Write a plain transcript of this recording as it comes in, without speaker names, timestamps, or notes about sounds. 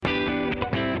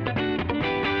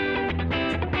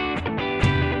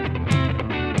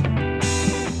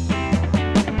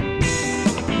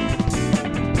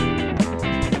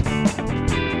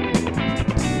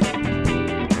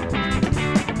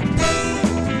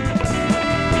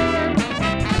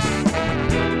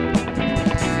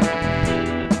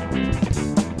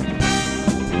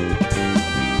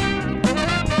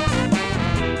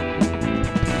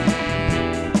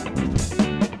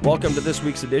Welcome to this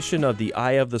week's edition of the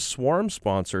Eye of the Swarm,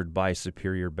 sponsored by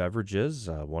Superior Beverages,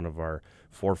 one of our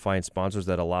 4 fine sponsors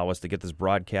that allow us to get this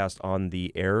broadcast on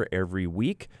the air every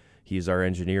week. He's our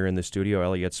engineer in the studio,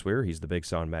 Elliot Swear. He's the big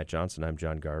sound, Matt Johnson. I'm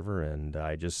John Garver, and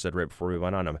I just said right before we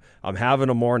went on, I'm having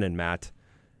a morning, Matt.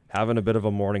 Having a bit of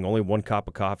a morning. Only 1 cup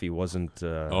of coffee wasn't.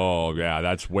 Oh yeah,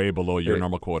 that's way below your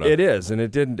normal quota. It is, and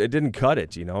it didn't cut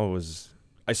it. You know, it was.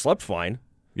 I slept fine.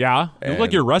 Yeah, you look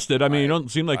like you're rested. I mean, you don't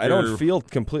seem like I don't feel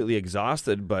completely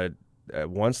exhausted, but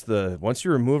once you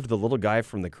removed the little guy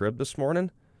from the crib this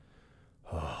morning.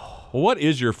 Well, what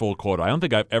is your full quota? I don't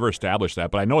think I've ever established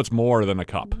that, but I know it's more than a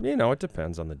cup. You know, it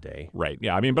depends on the day. Right.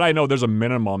 Yeah. I mean, but I know there's a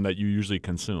minimum that you usually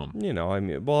consume. You know, I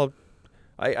mean, well,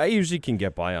 I usually can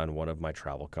get by on one of my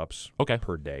travel cups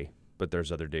per day, but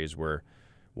there's other days where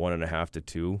 1.5 to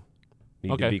 2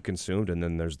 need to be consumed, and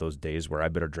then there's those days where I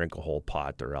better drink a whole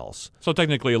pot or else. So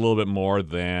technically, a little bit more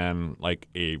than like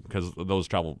because those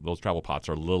travel pots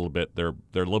are a little bit they're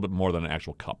a little bit more than an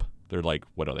actual cup. They're like,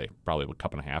 what are they? Probably a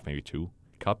cup and a half, maybe 2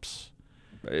 cups.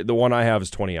 The one I have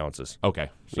is 20 ounces. Okay,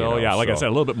 so I said,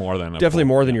 a little bit more than definitely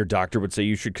more than your doctor would say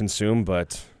you should consume,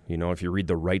 but. You know, if you read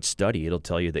the right study, it'll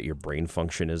tell you that your brain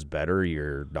function is better,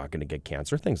 you're not going to get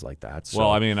cancer, things like that. So.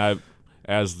 Well, I mean,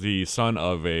 as the son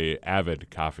of a avid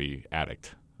coffee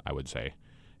addict, I would say,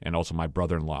 and also my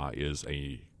brother-in-law is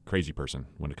a crazy person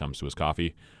when it comes to his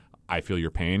coffee, I feel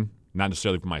your pain, not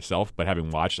necessarily for myself, but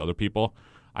having watched other people.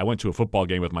 I went to a football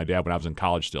game with my dad when I was in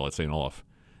college still at St. Olaf,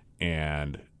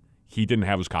 and he didn't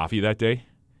have his coffee that day,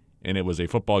 and it was a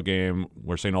football game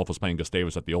where St. Olaf was playing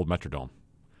Gustavus at the old Metrodome.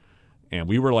 And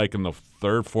we were like in the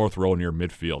 3rd, 4th row near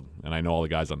midfield. And I know all the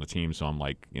guys on the team, so I'm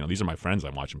like, you know, these are my friends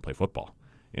I'm watching play football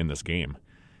in this game.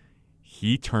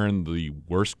 He turned the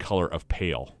worst color of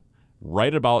pale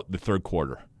right about the 3rd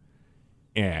quarter.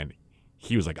 And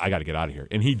he was like, I got to get out of here.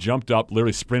 And he jumped up,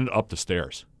 literally sprinted up the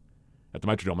stairs at the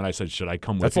Metrodome. And I said, should I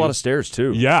come with you? That's a lot of stairs,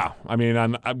 too. Yeah. I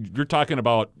mean, you're talking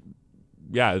about,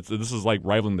 this is like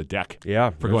rivaling the deck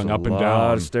for going up and down. A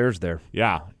lot of stairs there.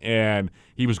 Yeah, and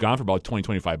he was gone for about 20,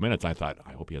 25 minutes. I thought,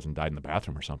 I hope he hasn't died in the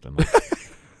bathroom or something.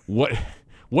 Like,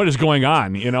 what is going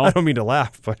on, you know? I don't mean to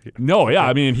laugh, but... No, yeah,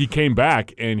 I mean, he came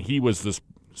back, and he was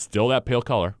still that pale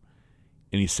color,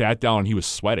 and he sat down, and he was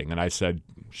sweating, and I said,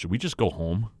 should we just go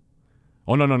home?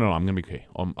 Oh, no, I'm going to be okay.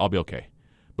 I'll be okay.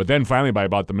 But then finally, by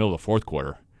about the middle of the 4th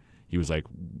quarter, he was like,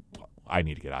 I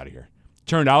need to get out of here.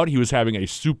 Turned out he was having a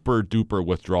super-duper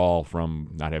withdrawal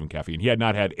from not having caffeine. He had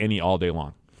not had any all day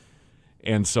long.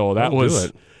 And so that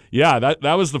was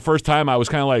the first time I was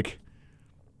kind of like,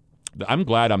 I'm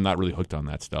glad I'm not really hooked on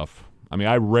that stuff. I mean,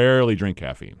 I rarely drink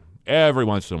caffeine. Every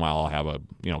once in a while I'll have a,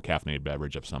 caffeinated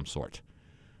beverage of some sort.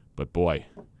 But boy,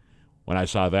 when I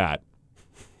saw that,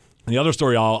 and the other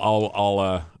story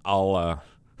I'll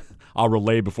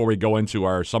relay before we go into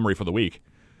our summary for the week.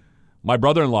 My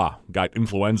brother-in-law got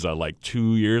influenza like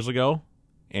 2 years ago,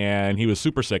 and he was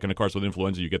super sick. And, of course, with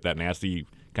influenza, you get that nasty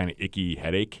kind of icky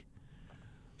headache.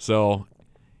 So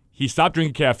he stopped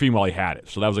drinking caffeine while he had it.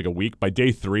 So that was like a week. By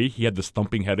day 3, he had this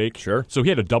thumping headache. Sure. So he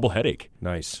had a double headache.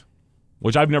 Nice.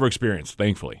 Which I've never experienced,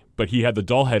 thankfully. But he had the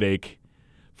dull headache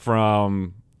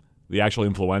from the actual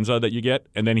influenza that you get,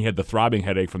 and then he had the throbbing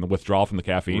headache from the withdrawal from the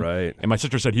caffeine. Right. And my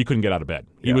sister said he couldn't get out of bed.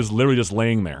 He was literally just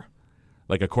laying there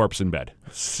like a corpse in bed.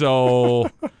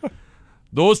 So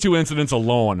those 2 incidents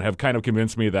alone have kind of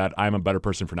convinced me that I'm a better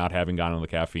person for not having gone on the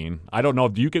caffeine. I don't know.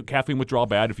 Do you get caffeine withdrawal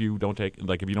bad if you don't if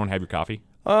you don't have your coffee?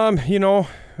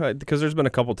 Because there's been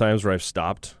a couple times where I've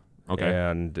stopped. Okay.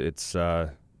 And it's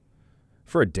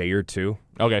for a day or 2.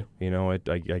 Okay.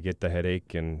 I get the headache,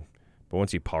 but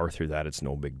once you power through that, it's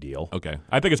no big deal. Okay.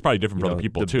 I think it's probably different for other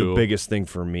people, too. The biggest thing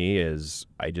for me is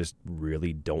I just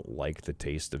really don't like the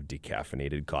taste of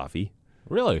decaffeinated coffee.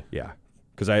 Really? Yeah.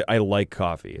 Because I like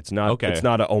coffee. It's not It's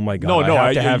not oh my God, no, I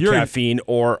have to have caffeine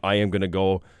or I am going to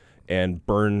go and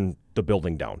burn the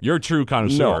building down. You're a true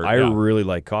connoisseur. No, I really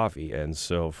like coffee. And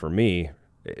so for me,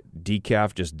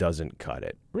 decaf just doesn't cut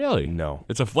it. Really? No.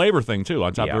 It's a flavor thing, too,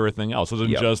 on top of everything else. It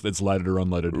isn't just it's leaded or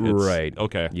unleaded. Right.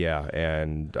 Okay. Yeah,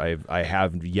 and I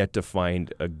have yet to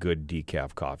find a good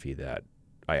decaf coffee that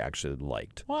I actually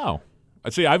liked. Wow.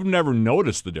 See, I've never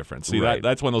noticed the difference. See,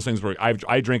 that's one of those things where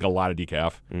I drink a lot of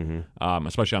decaf,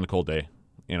 especially on a cold day.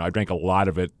 I drank a lot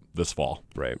of it this fall.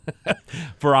 Right.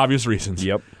 For obvious reasons.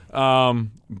 Yep.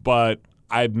 But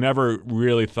I've never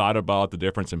really thought about the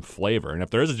difference in flavor. And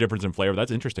if there is a difference in flavor,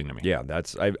 that's interesting to me. Yeah,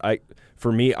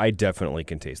 for me, I definitely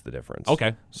can taste the difference.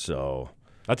 Okay. So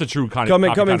that's a true kind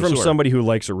of coming from somebody who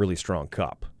likes a really strong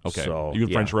cup. Okay. So, you a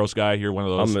French roast guy? You're one of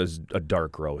those? I'm a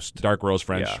dark roast. Dark roast,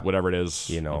 French, whatever it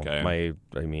is. Okay.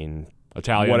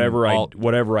 Italian.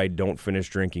 Whatever I don't finish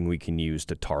drinking, we can use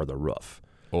to tar the roof.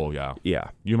 Oh, yeah. Yeah.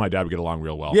 You and my dad would get along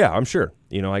real well. Yeah, I'm sure.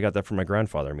 I got that from my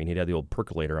grandfather. I mean, he'd had the old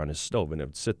percolator on his stove, and it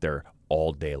would sit there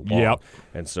all day long. Yep.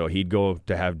 And so he'd go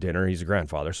to have dinner. He's a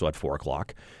grandfather, so at 4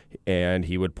 o'clock, and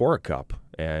he would pour a cup.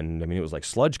 And, I mean, it was like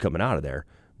sludge coming out of there,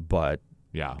 but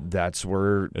Yeah. that's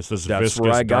where Viscous,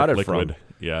 I got it liquid. from.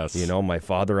 Yes. My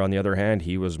father, on the other hand,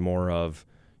 he was more of,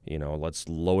 let's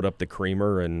load up the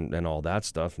creamer and all that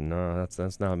stuff. No,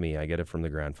 that's not me. I get it from the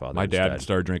grandfather. My dad instead.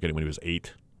 started drinking it when he was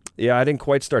 8. Yeah, I didn't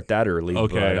quite start that early,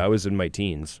 Okay. but I was in my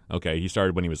teens. Okay, he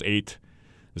started when he was 8.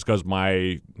 It's because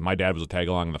my dad was a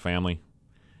tag-along in the family,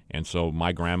 and so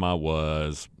my grandma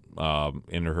was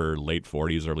in her late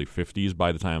 40s, early 50s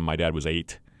by the time my dad was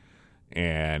 8,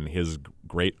 and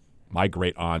my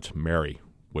great aunt Mary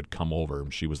would come over,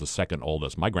 and she was the second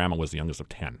oldest. My grandma was the youngest of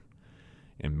 10,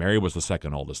 and Mary was the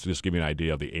second oldest. To just give you an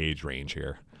idea of the age range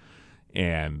here.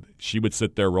 And she would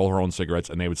sit there, roll her own cigarettes,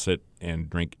 and they would sit and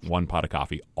drink one pot of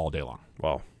coffee all day long.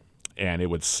 Wow. And it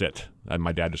would sit. And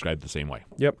my dad described it the same way.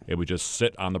 Yep. It would just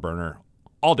sit on the burner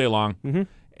all day long. Mm-hmm.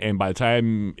 And by the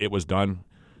time it was done,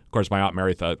 of course, my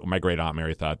great aunt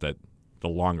Mary thought that the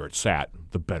longer it sat,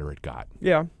 the better it got.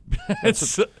 Yeah.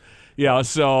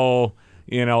 So,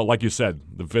 like you said,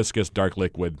 the viscous dark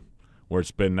liquid where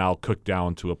it's been now cooked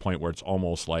down to a point where it's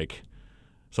almost like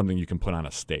something you can put on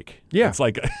a steak. Yeah. It's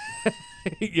like,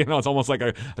 it's almost like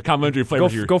a complimentary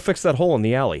flavor. Go fix that hole in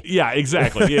the alley. Yeah,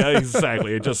 exactly. Yeah,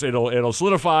 exactly. It'll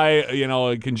solidify,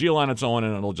 congeal on its own,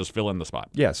 and it'll just fill in the spot.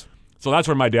 Yes. So that's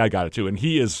where my dad got it too, and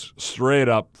he is straight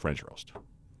up French roast.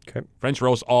 Okay. French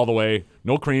roast all the way,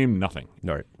 no cream, nothing.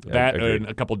 All right. Yeah, That agreed. and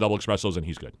a couple double espressos, and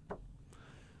he's good.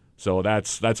 So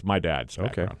that's my dad's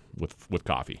background with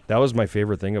coffee. That was my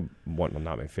favorite thing. Not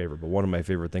my favorite, but one of my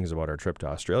favorite things about our trip to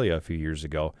Australia a few years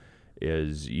ago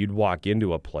is you'd walk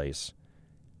into a place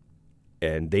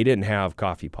and they didn't have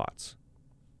coffee pots.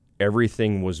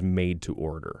 Everything was made to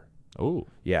order. Oh.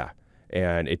 Yeah.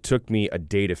 And it took me a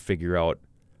day to figure out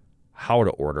how to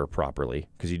order properly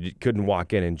because you couldn't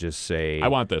walk in and just say, I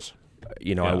want this.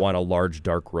 I want a large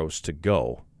dark roast to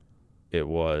go. It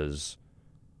was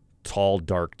tall,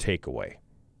 dark takeaway.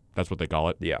 That's what they call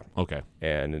it? Yeah. Okay.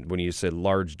 And when you say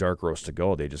large dark roast to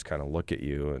go, they just kind of look at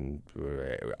you and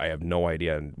I have no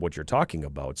idea what you're talking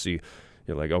about. So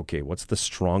you're like, okay, what's the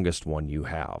strongest one you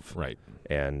have? Right.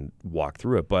 And walk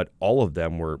through it. But all of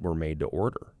them were made to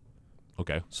order.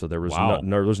 Okay. So there was Wow.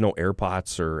 there was no air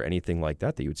pots or anything like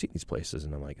that you would see in these places.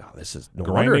 And I'm like, oh, this is no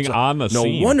Grinding on the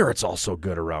scene. No wonder it's all so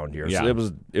good around here. Yeah.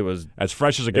 So it was as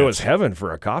fresh as it it gets. was heaven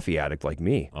for a coffee addict like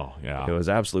me. Oh, yeah. It was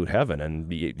absolute heaven.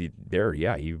 And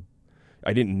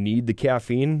I didn't need the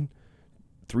caffeine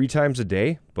 3 times a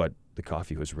day, but the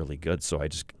coffee was really good. So I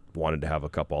just wanted to have a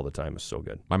cup all the time. It was so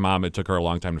good. My mom, it took her a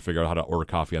long time to figure out how to order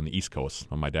coffee on the East Coast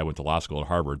when my dad went to law school at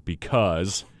Harvard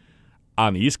because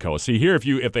on the East Coast, see here,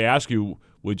 if they ask you,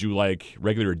 would you like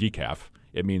regular or decaf,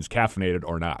 it means caffeinated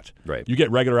or not. Right. You get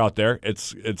regular out there,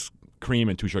 it's cream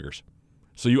and 2 sugars.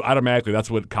 So you automatically, that's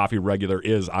what coffee regular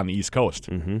is on the East Coast.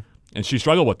 Mm-hmm. And she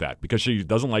struggled with that because she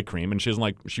doesn't like cream and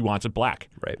she wants it black.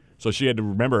 Right. So she had to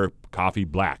remember coffee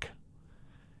black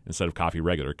instead of coffee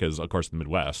regular because, of course, in the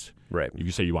Midwest, Right. if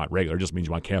you say you want regular, it just means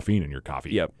you want caffeine in your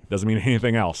coffee. Yep. Doesn't mean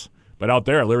anything else. But out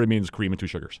there, it literally means cream and 2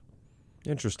 sugars.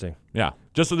 Interesting. Yeah.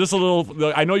 Just a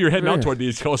little, I know you're heading out toward the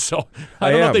East Coast, so I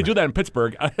I don't know if am. they do that in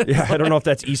Pittsburgh. Yeah, I don't know if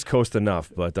that's East Coast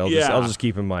enough, but I'll Yeah. just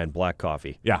keep in mind black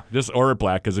coffee. Yeah, just order it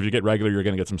black because if you get regular, you're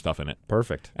going to get some stuff in it.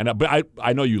 Perfect. And but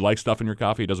I know you like stuff in your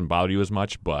coffee. It doesn't bother you as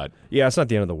much, but Yeah, it's not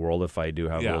the end of the world if I do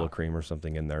have Yeah. a little cream or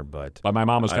something in there, but my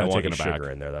mom was I kind don't of want taken any aback.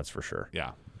 sugar in there, that's for sure.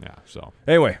 Yeah, so.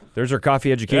 Anyway, there's our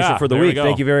coffee education Yeah, for the there we week. go.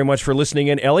 Thank you very much for listening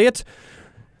in, Elliot.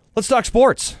 Let's talk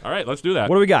sports. All right, let's do that.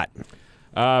 What do we got?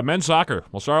 Men's soccer.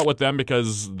 We'll start with them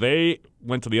because they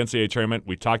went to the NCAA tournament.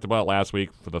 We talked about it last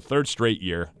week for the 3rd straight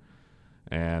year,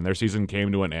 and their season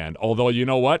came to an end. Although, you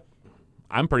know what?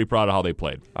 I'm pretty proud of how they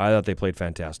played. I thought they played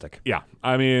fantastic. Yeah,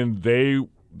 I mean,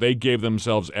 they gave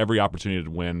themselves every opportunity to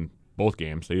win both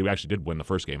games. They actually did win the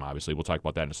first game, obviously. We'll talk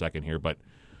about that in a second here, but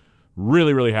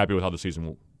really, really happy with how the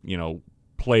season,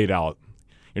 played out.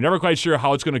 You're never quite sure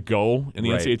how it's going to go in the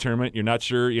Right. NCAA tournament. You're not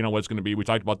sure, what it's going to be. We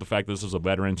talked about the fact this is a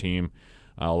veteran team.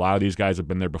 A lot of these guys have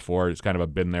been there before. It's kind of a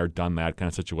been there, done that kind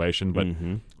of situation. But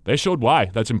they showed why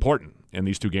that's important in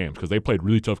these 2 games because they played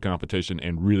really tough competition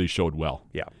and really showed well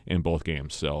Yeah. in both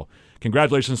games. So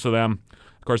congratulations to them.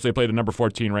 Of course, they played a number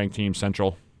 14 ranked team,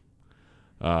 Central.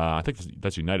 I think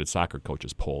that's United Soccer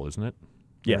Coaches poll, isn't it?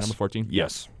 Yes. Number 14?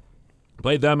 Yes.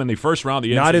 Played them in the first round of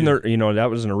the Not in NCAA. the, that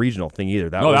wasn't a regional thing either.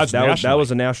 That No, was, that's that was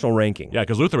nationally. a national ranking. Yeah,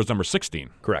 because Luther was number 16.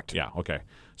 Correct. Yeah, okay.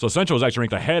 So Central was actually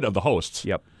ranked ahead of the hosts.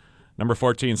 Yep. Number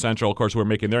 14, Central, of course, who were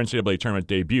making their NCAA tournament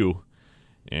debut.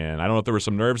 And I don't know if there were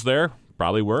some nerves there.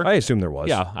 Probably were. I assume there was.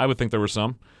 Yeah, I would think there were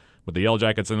some. But the Yellow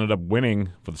Jackets ended up winning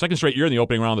for the second straight year in the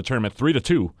opening round of the tournament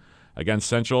 3-2 against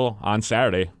Central on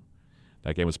Saturday.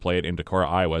 That game was played in Decorah,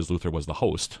 Iowa, as Luther was the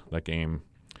host. That game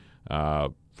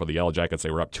for the Yellow Jackets, they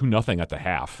were up 2-0 at the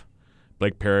half.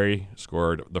 Blake Perry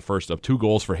scored the first of 2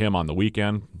 goals for him on the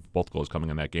weekend, both goals coming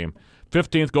in that game.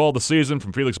 15th goal of the season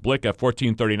from Felix Blick at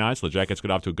 14:39, so the Jackets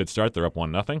get off to a good start. They're up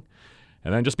 1-0.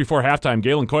 And then just before halftime,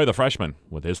 Galen Coy, the freshman,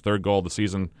 with his 3rd goal of the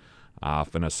season,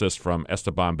 off an assist from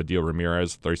Esteban Badillo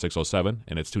Ramirez, 36:07,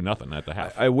 and it's 2-0 at the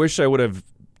half. I wish I would have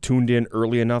tuned in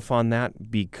early enough on that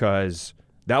because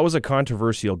that was a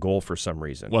controversial goal for some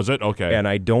reason. Was it? Okay. And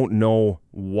I don't know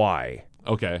why.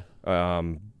 Okay.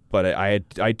 But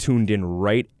I tuned in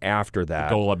right after that.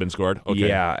 The goal had been scored? Okay.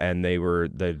 Yeah, and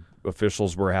the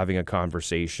officials were having a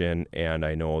conversation, and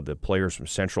I know the players from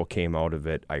Central came out of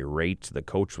it irate. The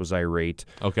coach was irate.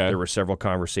 Okay. There were several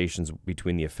conversations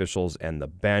between the officials and the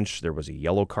bench. There was a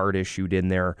yellow card issued in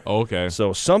there. Okay.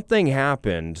 So something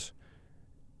happened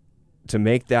to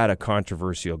make that a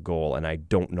controversial goal, and I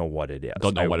don't know what it is.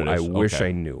 Don't know what it is. I wish Okay.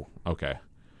 I knew. Okay.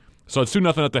 So it's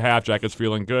 2-0 at the half. Jackets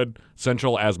feeling good.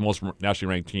 Central, as most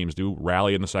nationally ranked teams do,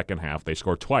 rally in the second half. They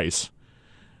score twice.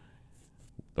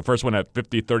 The first one at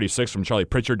 50-36 from Charlie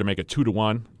Pritchard to make it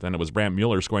 2-1. Then it was Brant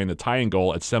Mueller scoring the tying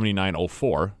goal at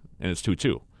 79:04, and it's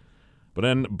 2-2. But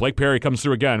then Blake Perry comes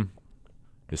through again,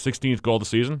 his 16th goal of the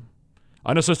season.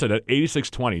 Unassisted at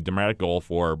 86-20, dramatic goal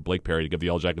for Blake Perry to give the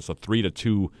Yellow Jackets a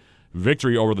 3-2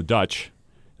 victory over the Dutch.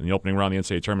 In the opening round of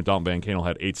the NCAA tournament, Dalton Van Canel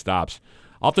had 8 stops.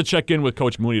 I'll have to check in with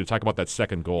Coach Mooney to talk about that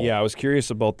second goal. Yeah, I was curious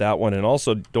about that one, and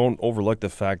also don't overlook the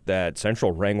fact that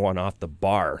Central rang one off the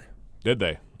bar. Did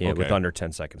they? Yeah, Okay. with under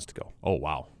 10 seconds to go. Oh,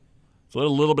 wow. So a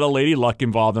little bit of lady luck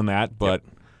involved in that, but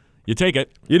you take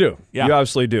it. You do. Yeah. You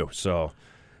absolutely do. So,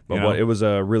 but You know? it was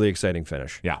a really exciting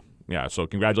finish. Yeah. Yeah, so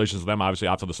congratulations to them, obviously,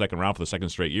 out to the second round for the second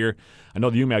straight year. I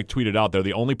know the UMAC tweeted out they're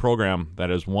the only program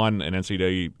that has won an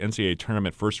NCAA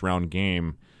tournament first-round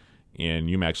game in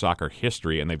UMAC soccer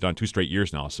history, and they've done 2 straight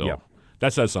years now. So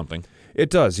that says something. It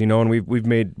does, and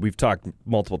we've talked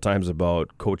multiple times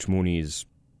about Coach Mooney's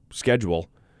schedule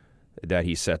that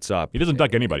he sets up. He doesn't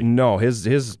duck anybody. No,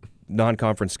 his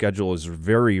non-conference schedule is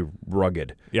very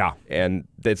rugged. Yeah. And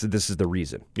this is the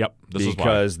reason. Yep. This is why.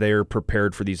 Because they're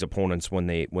prepared for these opponents when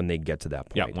they get to that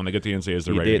point. Yeah, when they get to the NCAAs,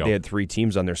 they're ready to go. They had 3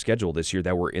 teams on their schedule this year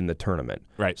that were in the tournament.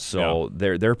 Right. So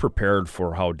they're prepared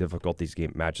for how difficult these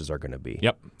game matches are going to be.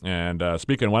 Yep. And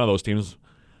speaking of one of those teams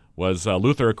was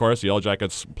Luther, of course. The Yellow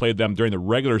Jackets played them during the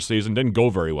regular season. Didn't go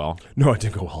very well. No, it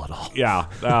didn't go well at all. Yeah.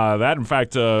 That, in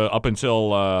fact, up until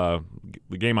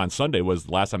the game on Sunday was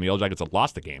the last time the Yellow Jackets had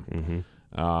lost a game.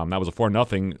 Mm-hmm. That was a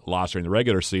 4-0 loss during the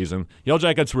regular season. Yellow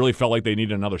Jackets really felt like they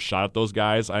needed another shot at those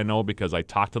guys, I know, because I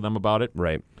talked to them about it.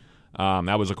 Right.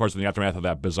 That was, of course, in the aftermath of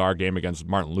that bizarre game against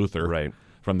Martin Luther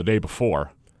from the day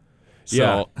before.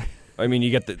 So, yeah. I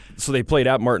mean, so they played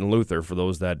at Martin Luther, for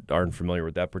those that aren't familiar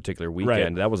with that particular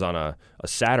weekend. Right. That was on a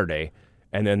Saturday,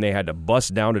 and then they had to bus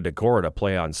down to Decorah to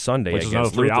play on Sunday. Which is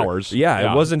against another 3 Luther. hours.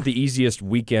 Yeah, it wasn't the easiest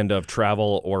weekend of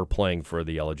travel or playing for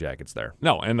the Yellow Jackets there.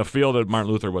 No, and the field at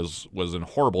Martin Luther was in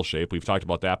horrible shape. We've talked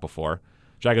about that before.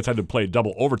 Jackets had to play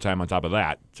double overtime on top of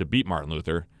that to beat Martin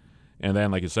Luther. And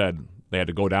then, like you said, they had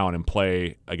to go down and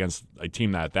play against a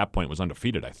team that at that point was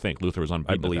undefeated, I think. Luther was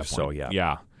unbeaten. I believe at that point. so, yeah.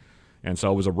 Yeah. And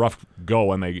so it was a rough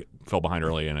go, and they fell behind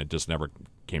early, and it just never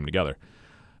came together.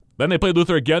 Then they played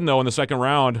Luther again, though, in the second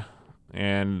round,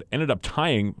 and ended up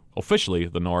tying, officially,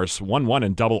 the Norse 1-1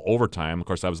 in double overtime. Of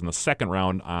course, that was in the second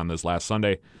round on this last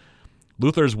Sunday.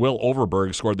 Luther's Will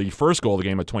Overberg scored the first goal of the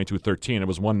game at 22-13. It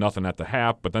was 1-0 at the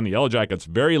half, but then the Yellow Jackets,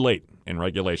 very late in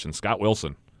regulation, Scott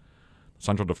Wilson,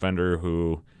 central defender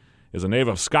who is a native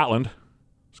of Scotland,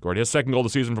 scored his second goal of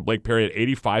the season for Blake Perry at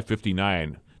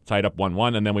 85-59. Tied up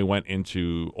 1-1, and then we went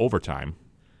into overtime,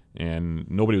 and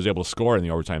nobody was able to score in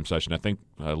the overtime session. I think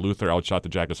Luther outshot the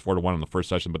Jackets 4-1 in the first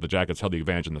session, but the Jackets held the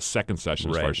advantage in the second session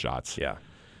as far as shots. Yeah.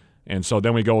 And so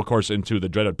then we go, of course, into the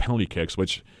dreaded penalty kicks,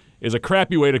 which is a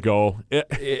crappy way to go.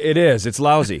 It is. It's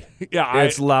lousy. Yeah,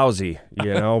 it's lousy,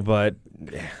 but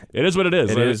it is what it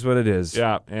is. It is what it is.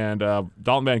 Yeah, and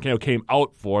Dalton Van Canel came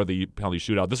out for the penalty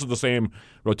shootout. This is the same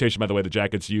rotation, by the way, the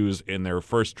Jackets used in their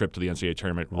first trip to the NCAA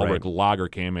tournament. Ulrich Lager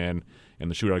came in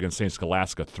the shootout against St.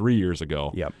 Scholastica 3 years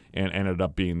ago, and ended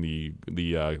up being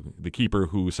the keeper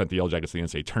who sent the Yellow Jackets to the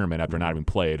NCAA tournament after not having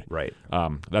played. Right.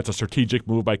 That's a strategic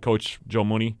move by Coach Joe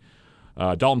Mooney.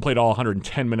 Dalton played all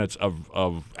 110 minutes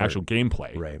of actual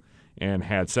gameplay. Right. and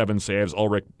had 7 saves.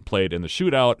 Ulrich played in the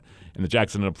shootout, and the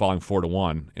Jacks ended up falling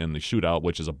 4-1 in the shootout,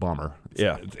 which is a bummer.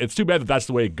 It's too bad that that's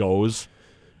the way it goes.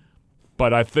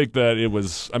 But I think that it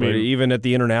was. I mean, even at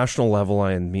the international level,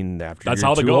 I mean, after that's your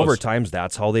how it 2 goes. overtimes,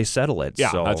 that's how they settle it.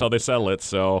 Yeah, so. that's how they settle it.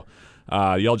 So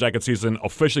the Yellow Jacket season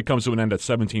officially comes to an end at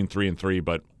 17-3-3,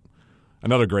 but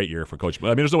another great year for Coach. I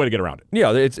mean, there's no way to get around it.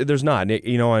 Yeah, there's not.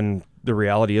 And the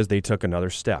reality is they took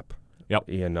another step. Yep.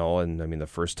 And I mean, the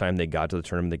first time they got to the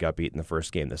tournament, they got beat in the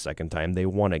first game. The second time, they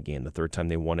won a game. The third time,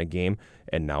 they won a game.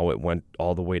 And now it went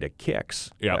all the way to kicks.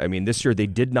 Yeah. I mean, this year, they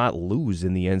did not lose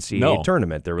in the NCAA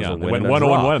tournament. There was a win and a went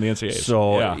draw. 1-1 in the NCAA.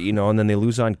 So, and then they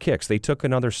lose on kicks. They took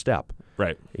another step.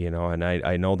 Right. And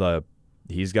I know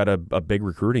he's got a big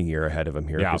recruiting year ahead of him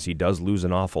here because he does lose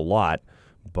an awful lot.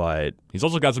 But he's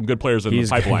also got some good players in the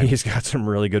pipeline. He's got some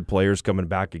really good players coming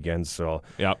back again. So,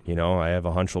 I have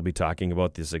a hunch we'll be talking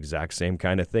about this exact same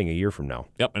kind of thing a year from now.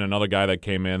 Yep, and another guy that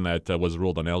came in that was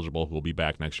ruled ineligible who will be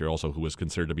back next year also, who was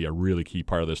considered to be a really key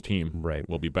part of this team. Right.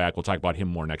 Will be back. We'll talk about him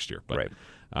more next year. But,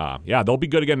 right. They'll be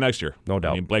good again next year. No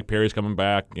doubt. I mean, Blake Perry's coming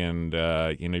back, and,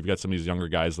 you've got some of these younger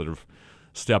guys that have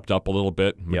stepped up a little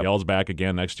bit. Miguel's back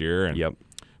again next year. And,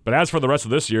 But as for the rest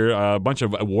of this year, a bunch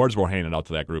of awards were handed out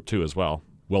to that group too as well.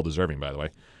 Well-deserving, by the way.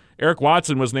 Eric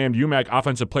Watson was named UMAC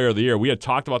Offensive Player of the Year. We had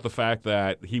talked about the fact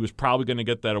that he was probably going to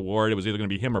get that award. It was either going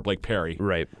to be him or Blake Perry.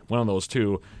 Right. One of those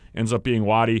two. Ends up being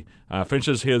Waddy.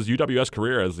 Finishes his UWS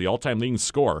career as the all-time leading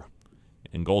scorer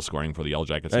in goal scoring for the Yellow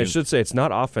Jackets. I should say it's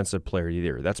not Offensive Player of the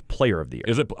Year. That's Player of the Year.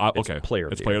 Is it? Okay. It's Player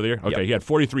of the Year? Okay, Yep. He had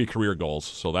 43 career goals,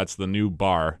 so that's the new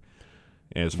bar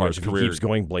as far as if career. He keeps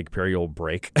going, Blake Perry will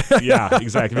break. Yeah,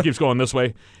 exactly. If he keeps going this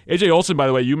way. AJ Olsen, by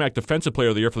the way, UMAC Defensive Player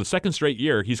of the Year for the second straight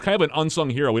year. He's kind of an unsung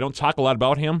hero. We don't talk a lot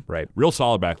about him. Right. Real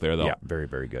solid back there, though. Yeah, very,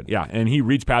 very good. Yeah, and he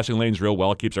reads passing lanes real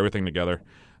well, keeps everything together.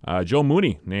 Joe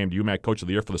Mooney named UMAC Coach of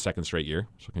the Year for the second straight year.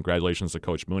 So congratulations to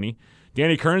Coach Mooney.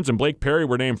 Danny Kearns and Blake Perry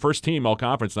were named first team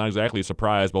all-conference. Not exactly a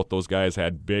surprise. Both those guys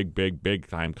had big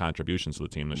time contributions to the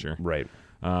team this year. Right.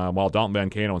 While Dalton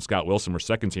Bancano and Scott Wilson were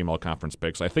second-team all-conference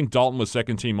picks. I think Dalton was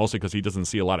second-team mostly because he doesn't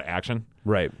see a lot of action.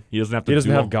 Right. He doesn't have to. He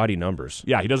doesn't have gaudy numbers.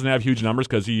 Yeah, he doesn't have huge numbers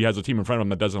because he has a team in front of him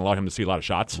that doesn't allow him to see a lot of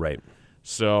shots. Right.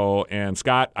 So, and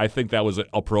Scott, I think that was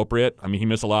appropriate. I mean, he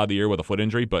missed a lot of the year with a foot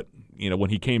injury, but when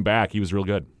he came back, he was real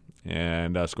good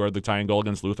and scored the tying goal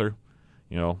against Luther.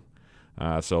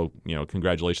 So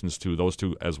congratulations to those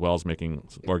two as well as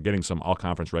getting some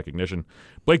all-conference recognition.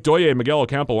 Blake Doye and Miguel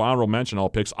Ocampo honorable mention all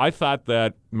picks. I thought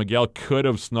that Miguel could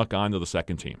have snuck onto the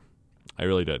second team. I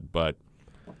really did, but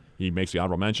he makes the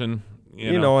honorable mention.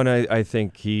 And I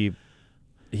think he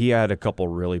had a couple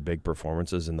really big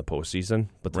performances in the postseason,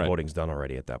 but the voting's done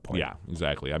already at that point. Yeah,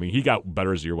 exactly. I mean, he got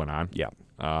better as the year went on. Yeah.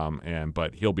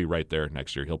 But he'll be right there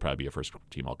next year. He'll probably be a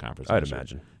first-team all-conference. I'd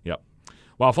imagine. Yep.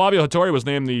 While Flavio Hattori was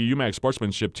named the UMAC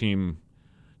sportsmanship team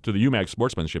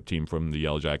from the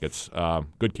Yellow Jackets.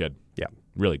 Good kid. Yeah.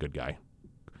 Really good guy.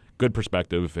 Good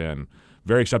perspective and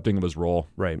very accepting of his role.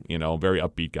 Right. Very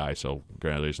upbeat guy. So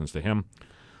congratulations to him.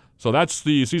 So that's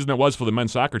the season it was for the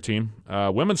men's soccer team.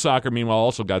 Women's soccer, meanwhile,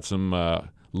 also got some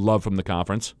love from the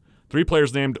conference. 3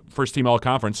 players named first team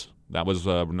all-conference. That was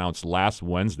announced last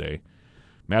Wednesday.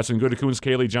 Madison Gudekunst,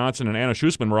 Kaylee Johnson, and Anna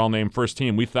Schussman were all named first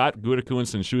team. We thought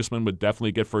Gudekunst and Schussman would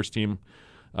definitely get first team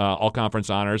all-conference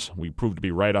honors. We proved to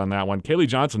be right on that one. Kaylee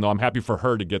Johnson, though, I'm happy for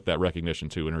her to get that recognition,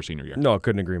 too, in her senior year. No, I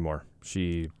couldn't agree more.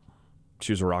 She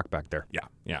was a rock back there.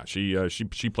 Yeah.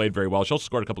 She played very well. She also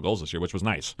scored a couple goals this year, which was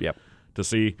nice. Yep. To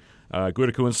see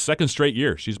Gudekunst's second straight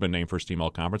year. She's been named first team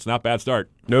all-conference. Not bad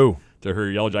start. No. To her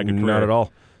Yellow Jacket career. Not at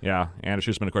all. Yeah. Anna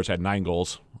Schussman, of course, had 9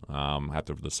 goals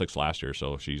after the 6 last year,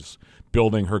 so she's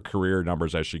building her career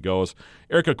numbers as she goes.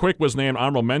 Erica Quick was named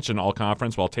honorable mention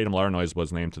all-conference, while Tatum Larnois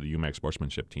was named to the UMAC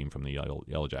sportsmanship team from the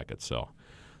Yellow Jackets. So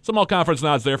some all-conference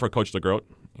nods there for Coach DeGroat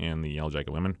and the Yellow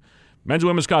Jacket women. Men's and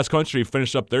women's cross country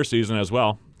finished up their season as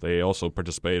well. They also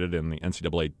participated in the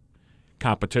NCAA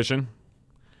competition.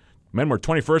 Men were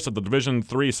 21st at the Division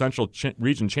III Central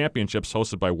Region Championships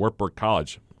hosted by Wartburg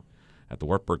College at the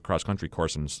Wartburg Cross Country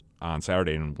course on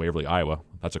Saturday in Waverly, Iowa.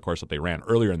 That's a course that they ran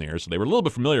earlier in the year, so they were a little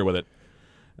bit familiar with it.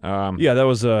 That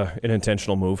was an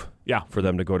intentional move. Yeah. For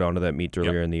them to go down to that meet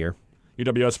earlier in the year.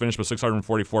 UWS finished with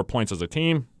 644 points as a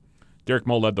team. Derek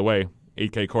Moe led the way.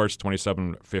 8K course,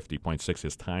 27:50.6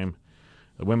 his time.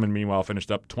 The women, meanwhile,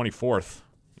 finished up 24th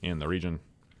in the region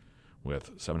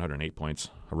with 708 points.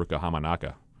 Haruka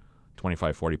Hamanaka,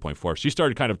 25:40.4. She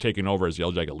started kind of taking over as the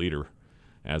Yellow Jacket leader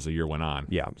as the year went on.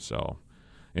 Yeah. So,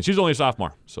 and she's only a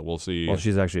sophomore, so we'll see. Well,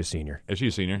 she's actually a senior. Is she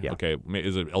a senior? Yeah. Okay.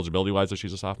 Is it eligibility-wise that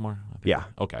she's a sophomore? Yeah.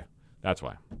 Okay. That's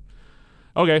why.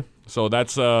 Okay, so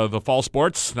that's the fall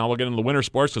sports. Now we'll get into the winter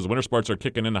sports because the winter sports are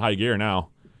kicking into high gear now.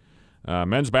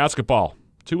 Men's basketball,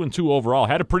 2-2 overall.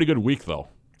 Had a pretty good week, though.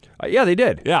 Yeah, they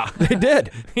did. Yeah. They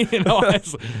did.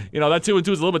 That 2-2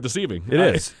 is a little bit deceiving. It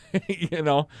is.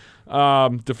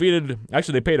 Defeated.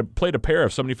 Actually, they played a pair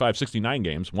of 75-69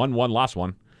 games. Won one, lost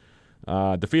one.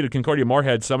 Defeated Concordia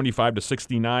Moorhead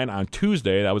 75-69 on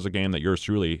Tuesday. That was a game that yours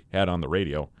truly had on the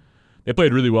radio. They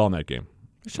played really well in that game.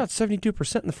 They shot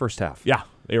 72% in the first half. Yeah,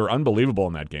 they were unbelievable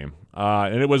in that game.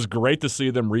 And it was great to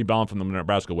see them rebound from the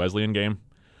Nebraska Wesleyan game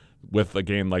with a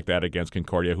game like that against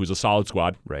Concordia, who's a solid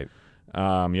squad. Right.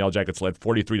 Yellow Jackets led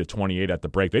 43-28 at the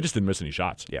break. They just didn't miss any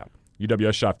shots. Yeah.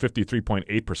 UWS shot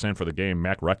 53.8% for the game.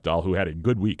 Mac Rekdal, who had a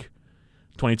good week,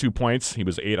 22 points. He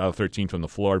was 8 out of 13 from the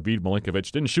floor. Vid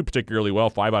Milinkovic didn't shoot particularly well,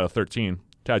 5 out of 13.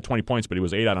 He had 20 points, but he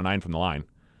was 8 out of 9 from the line.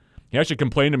 He actually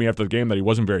complained to me after the game that he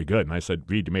wasn't very good. And I said,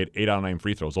 Vid, you made 8 out of 9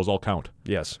 free throws. Those all count.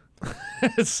 Yes.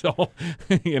 So,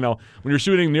 when you're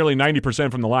shooting nearly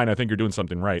 90% from the line, I think you're doing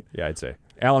something right. Yeah, I'd say.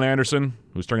 Alan Anderson,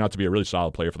 who's turned out to be a really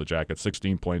solid player for the Jackets,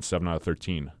 16 points, 7 out of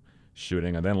 13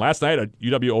 shooting. And then last night at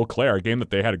UW Eau Claire, a game that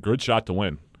they had a good shot to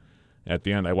win. At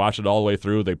the end, I watched it all the way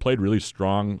through. They played really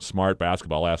strong, smart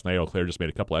basketball last night. Eau Claire just made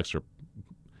a couple extra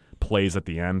plays at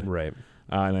the end. Right.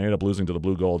 And they ended up losing to the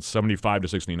Blue Golds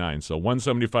 75-69. So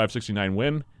 175-69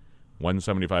 win,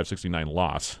 175-69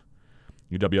 loss.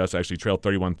 UWS actually trailed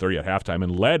 31-30 at halftime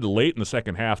and led late in the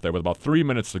second half there with about 3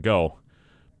 minutes to go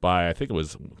by, I think it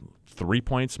was 3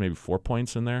 points, maybe 4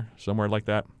 points in there, somewhere like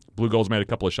that. Blue Golds made a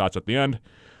couple of shots at the end.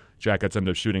 Jackets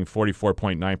ended up shooting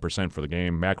 44.9% for the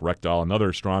game. Mac Rekdal,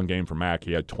 another strong game for Mac.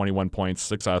 He had 21 points,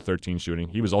 6 out of 13 shooting.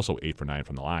 He was also 8 for 9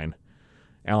 from the line.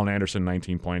 Alan Anderson,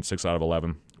 19 points, 6 out of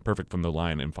 11. Perfect from the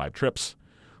line in 5 trips.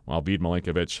 While Vid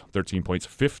Milinkovic, 13 points,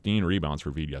 15 rebounds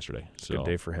for Vid yesterday. So, good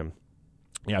day for him.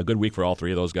 Yeah, good week for all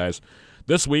three of those guys.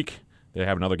 This week, they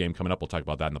have another game coming up. We'll talk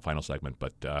about that in the final segment.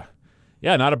 But,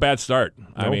 yeah, not a bad start. Nope.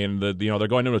 I mean, they're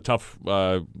going into a tough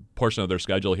portion of their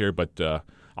schedule here, but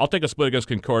I'll take a split against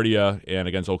Concordia and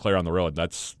against Eau Claire on the road.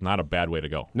 That's not a bad way to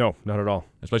go. No, not at all.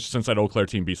 Especially since that Eau Claire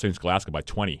team beat St. Scholastica by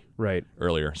 20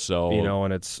 earlier. So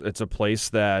and it's a place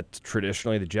that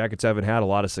traditionally the Jackets haven't had a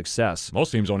lot of success.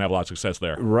 Most teams don't have a lot of success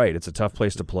there. Right. It's a tough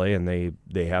place to play, and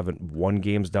they haven't won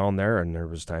games down there, and there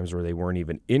was times where they weren't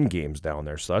even in games down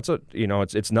there. So that's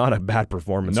it's not a bad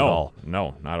performance at all.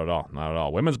 No, not at all. Not at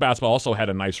all. Women's basketball also had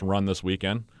a nice run this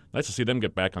weekend. Nice to see them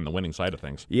get back on the winning side of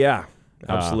things. Yeah.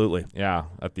 Absolutely.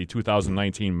 At the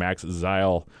 2019 Max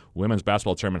Zeil Women's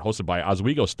Basketball Tournament hosted by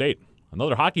Oswego State,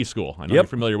 another hockey school. I know you're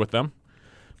familiar with them.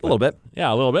 A little bit.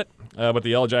 Yeah, a little bit. But the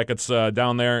Yellow Jackets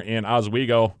down there in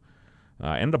Oswego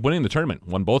ended up winning the tournament.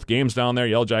 Won both games down there.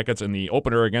 Yellow Jackets in the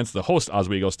opener against the host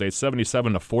Oswego State,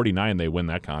 77-49. They win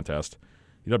that contest.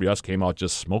 UWS came out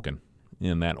just smoking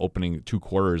in that opening 2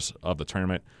 quarters of the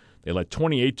tournament. They led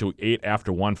 28-8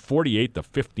 after 1,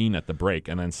 48-15 at the break,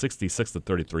 and then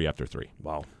 66-33 after 3.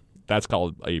 Wow. That's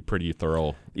called a pretty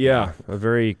thorough. Yeah, a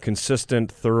very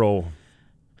consistent, thorough.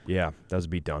 Yeah, that was a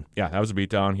beatdown. Yeah, that was a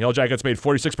beatdown. Yellow Jackets made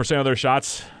 46% of their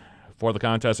shots for the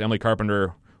contest. Emily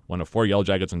Carpenter, one of 4 Yellow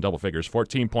Jackets in double figures.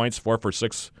 14 points, 4 for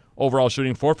 6 overall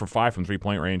shooting, 4 for 5 from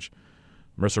three-point range.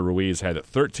 Marissa Ruiz had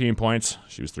 13 points.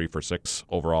 She was 3 for 6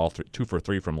 overall, 2 for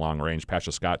 3 from long range.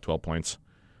 Pasha Scott, 12 points.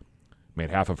 Made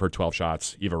half of her 12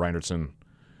 shots. Eva Reinertsen,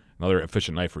 another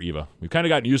efficient night for Eva. We've kind of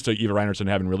gotten used to Eva Reinertsen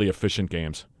having really efficient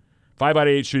games. 5 out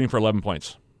of 8 shooting for 11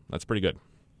 points. That's pretty good.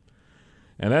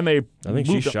 And then I think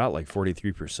she shot like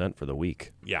 43% for the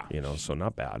week. Yeah. So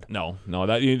not bad. No,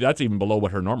 that's even below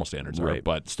what her normal standards are,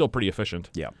 but still pretty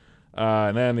efficient. Yeah.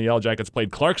 And then the Yellow Jackets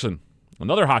played Clarkson,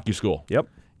 another hockey school. Yep.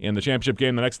 In the championship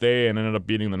game the next day and ended up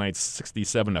beating the Knights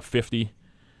 67-50.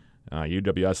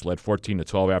 UWS led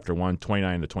 14-12 after 1,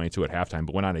 29-22 at halftime,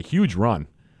 but went on a huge run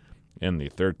in the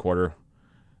third quarter.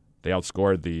 They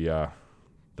outscored the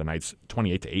Knights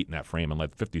 28-8 in that frame and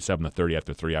led 57-30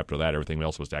 after 3. After that, everything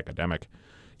else was academic.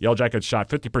 Yellow Jackets shot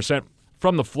 50%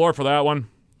 from the floor for that one.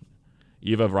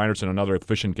 Eva Reinertsen, another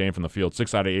efficient game from the field,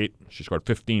 6 out of 8. She scored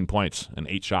 15 points and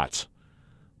 8 shots.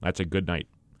 That's a good night.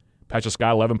 Pasha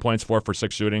Scott, 11 points, 4 for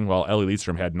 6 shooting, while Ellie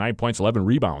Lidstrom had 9 points, 11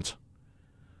 rebounds.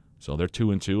 So they're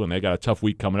 2-2, and they got a tough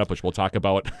week coming up, which we'll talk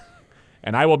about.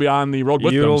 And I will be on the road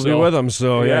with them. You'll be with them,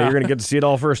 so yeah, you're going to get to see it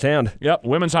all firsthand. Yep,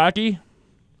 women's hockey,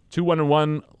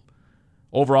 2-1-1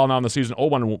 overall now in the season,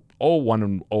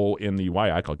 0-1-0 in the YI.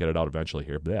 I'll get it out eventually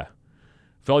here. Blech.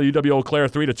 Fell UW Eau Claire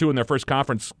 3-2 in their first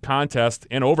conference contest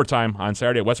in overtime on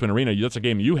Saturday at Westman Arena. That's a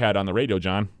game you had on the radio,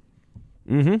 John.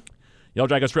 Mm-hmm. Yellow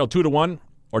Jackets trailed 2-1,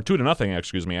 or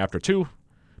 2-0, after 2.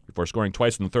 Before scoring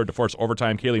twice in the third to force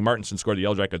overtime, Kaylee Martinson scored the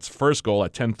Yellow Jackets' first goal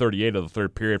at 10:38 of the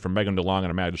third period from Megan DeLong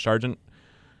and Amanda Sargent.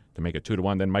 to make it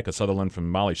 2-1. Then Micah Sutherland from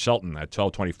Molly Shelton at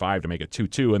 12:25 to make it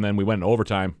 2-2. And then we went in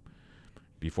overtime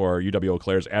before UW Eau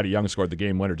Claire's Addie Young scored the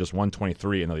game winner just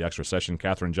 1:23 into the extra session.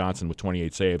 Catherine Johnson with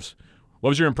 28 saves. What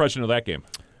was your impression of that game?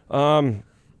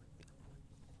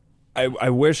 I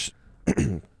wish,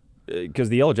 because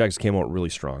the Yellow Jackets came out really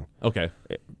strong. Okay.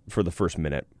 For the first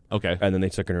minute. Okay. And then they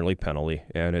took an early penalty,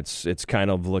 and it's kind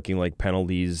of looking like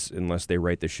penalties, unless they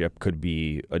right the ship, could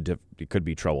be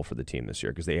trouble for the team this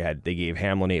year, because they gave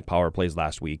Hamlin 8 power plays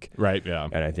last week. Right. Yeah.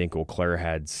 And I think Eau Claire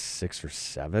had 6 or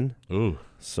 7. Ooh.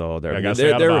 So I gotta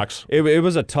stay out of the box. It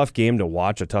was a tough game to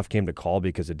watch, a tough game to call,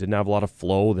 because it didn't have a lot of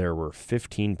flow. There were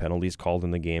 15 penalties called in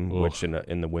the game, which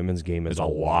in the women's game is a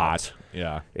lot.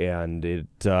 Yeah. And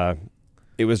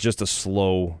it was just a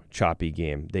slow, choppy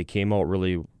game. They came out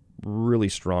really, really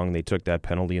strong. They took that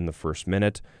penalty in the first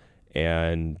minute,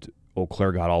 and Eau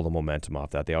Claire got all the momentum off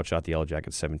that. They outshot the Yellow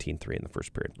Jackets 17-3 in the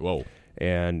first period. Whoa.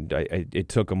 And it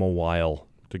took them a while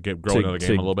to get growing into the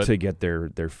game a little bit, to get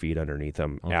their feet underneath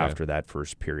them after that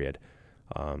first period.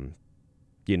 And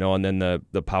then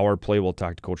the power play, we'll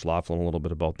talk to Coach Laughlin a little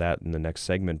bit about that in the next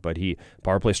segment, but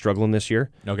power play struggling this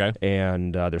year. Okay.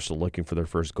 And they're still looking for their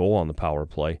first goal on the power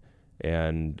play.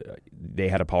 And they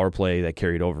had a power play that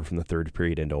carried over from the third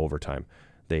period into overtime.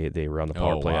 They were on the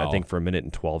power play, wow. I think, for 1 minute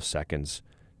and 12 seconds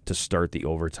to start the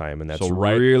overtime, and that's So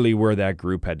really where that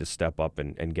group had to step up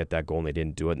and get that goal, and they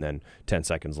didn't do it. And then 10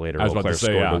 seconds later, Eau Claire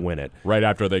scored to win it. Right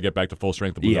after they get back to full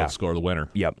strength, the Blue Devils score the winner.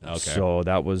 Yep. Okay. So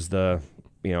that was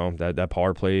that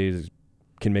power play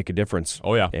can make a difference.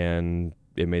 Oh, yeah. And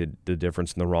it made the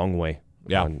difference in the wrong way.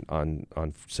 Yeah. On I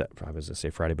was going to say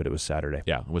Friday, but it was Saturday.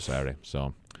 Yeah, it was Saturday.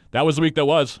 So that was the week that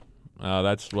was. That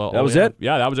was it?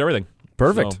 Yeah, that was everything.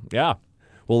 Perfect. So, yeah.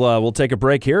 We'll take a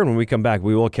break here, and when we come back,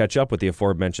 we will catch up with the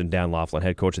aforementioned Dan Laughlin,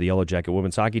 head coach of the Yellow Jacket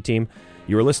women's hockey team.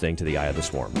 You are listening to the Eye of the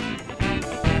Swarm.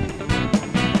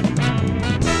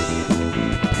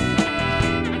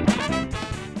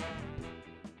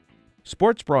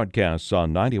 Sports broadcasts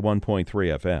on 91.3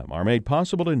 FM are made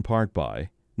possible in part by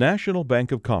National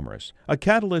Bank of Commerce, a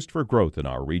catalyst for growth in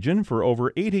our region for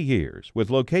over 80 years,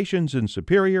 with locations in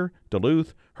Superior,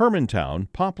 Duluth, Hermantown,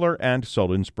 Poplar, and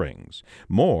Sullivan Springs.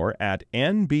 More at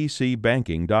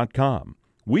nbcbanking.com.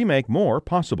 We make more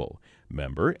possible.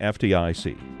 Member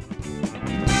FDIC.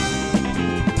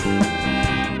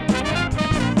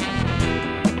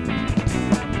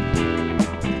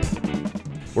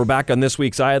 We're back on this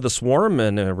week's Eye of the Swarm,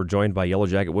 and we're joined by Yellow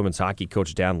Jacket women's hockey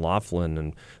coach Dan Laughlin.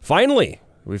 And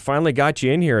we finally got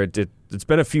you in here. It's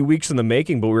been a few weeks in the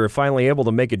making, but we were finally able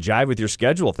to make a jive with your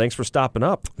schedule. Thanks for stopping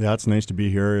up. Yeah, it's nice to be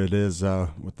here. It is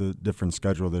with the different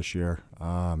schedule this year.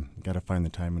 Got to find the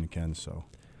time when you can, so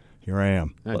here I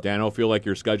am. Dan, I feel like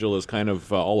your schedule is kind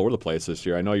of all over the place this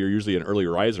year. I know you're usually an early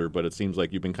riser, but it seems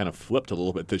like you've been kind of flipped a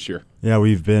little bit this year. Yeah,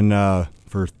 we've been,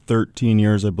 for 13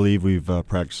 years, I believe, we've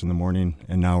practiced in the morning,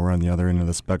 and now we're on the other end of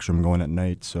the spectrum going at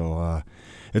night. So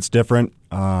it's different,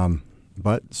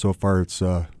 but so far it's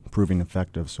proving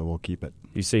effective, so we'll keep it.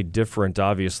 You say different,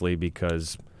 obviously,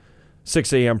 because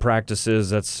 6 a.m.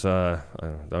 practices, that's I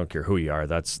don't care who you are,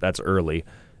 that's early.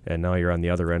 And now you're on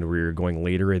the other end where you're going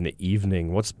later in the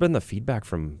evening. What's been the feedback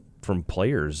from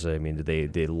players? I mean, do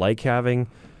they like having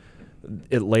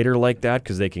it later like that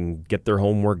because they can get their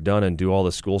homework done and do all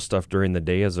the school stuff during the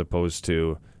day as opposed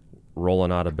to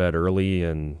rolling out of bed early?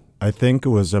 And I think it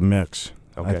was a mix.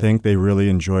 Okay. I think they really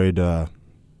enjoyed, as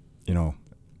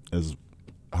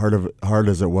hard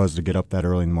as it was to get up that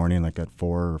early in the morning, like at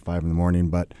 4 or 5 in the morning,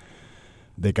 but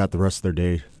they got the rest of their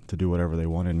day to do whatever they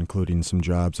wanted, including some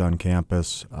jobs on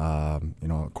campus,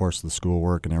 of course, the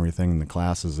schoolwork and everything, and the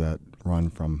classes that run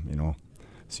from,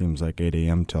 seems like 8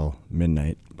 a.m. till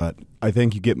midnight. But I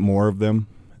think you get more of them,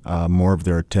 more of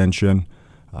their attention.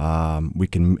 We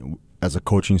can, as a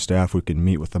coaching staff, we can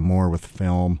meet with them more with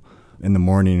film. In the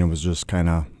morning, it was just kind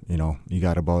of, you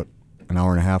got about an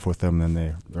hour and a half with them,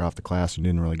 then they're off to class and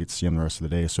didn't really get to see them the rest of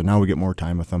the day. So now we get more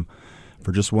time with them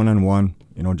for just one-on-one,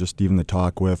 just even the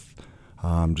talk with,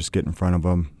 just get in front of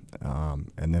them,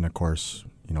 and then, of course,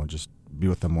 just be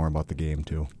with them more about the game,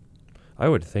 too. I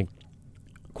would think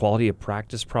quality of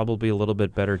practice probably a little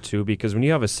bit better, too, because when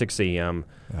you have a 6 a.m.,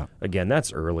 again,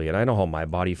 that's early, and I know how my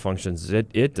body functions.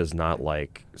 It does not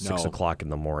like 6 o'clock in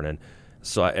the morning.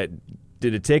 So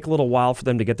did it take a little while for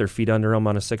them to get their feet under them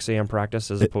on a 6 a.m.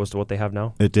 practice as opposed to what they have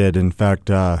now? It did. In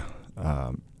fact,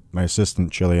 my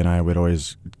assistant, Chili, and I would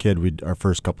always our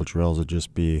first couple drills would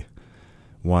just be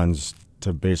ones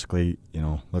to basically,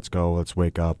 let's go, let's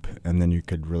wake up, and then you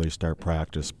could really start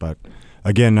practice. But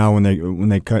again, now when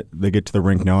they get to the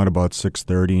rink now at about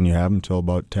 6:30, and you have them till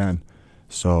about 10,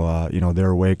 So they're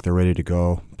awake, they're ready to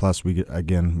go. Plus, we get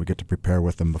to prepare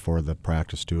with them before the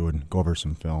practice too, and go over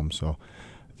some film. So,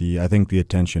 I think the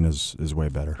attention is way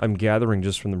better. I'm gathering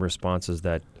just from the responses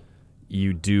that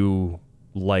you do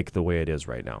like the way it is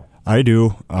right now. I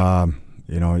do.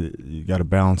 You got to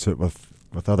balance it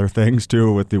with other things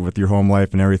too, with your home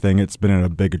life and everything. It's been a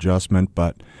big adjustment,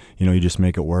 but you just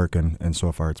make it work, and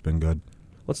so far it's been good.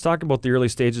 Let's talk about the early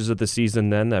stages of the season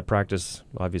then. That practice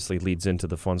obviously leads into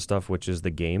the fun stuff, which is the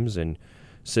games, and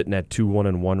sitting at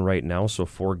 2-1-1 right now, so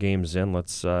 4 games in.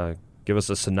 Let's give us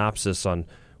a synopsis on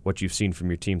what you've seen from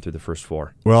your team through the first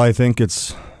 4. Well, I think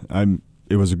it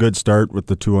was a good start with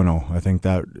the 2-0. I think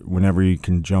that whenever you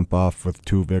can jump off with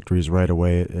 2 victories right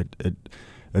away,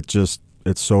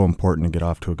 it's so important to get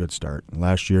off to a good start.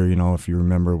 Last year, if you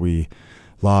remember, we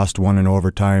lost 1 in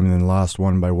overtime and then lost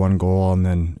 1 by 1 goal, and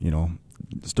then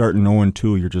starting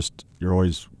 0-2, you're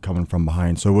always coming from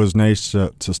behind. So it was nice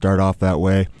to start off that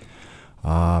way,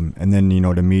 and then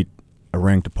to meet a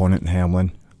ranked opponent in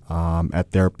Hamlin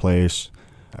at their place.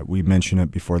 We mentioned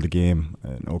it before the game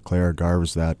in Eau Claire,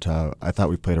 Garves, that I thought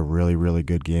we played a really, really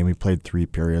good game. We played 3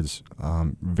 periods,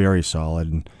 very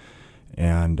solid,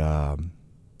 and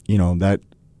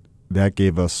that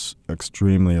gave us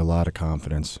extremely a lot of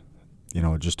confidence.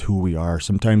 Just who we are.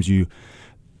 Sometimes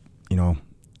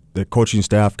the coaching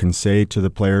staff can say to the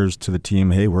players, to the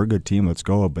team, hey, we're a good team, let's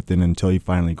go. But then until you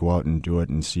finally go out and do it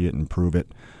and see it and prove it,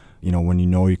 when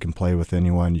you can play with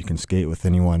anyone, you can skate with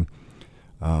anyone.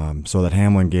 So that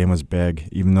Hamlin game was big,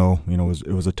 even though,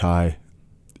 it was a tie.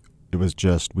 It was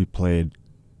just, we played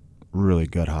really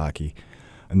good hockey.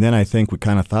 And then I think we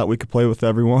kind of thought we could play with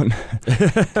everyone.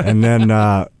 and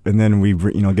then we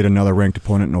get another ranked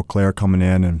opponent in Eau Claire coming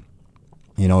in, and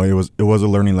it was a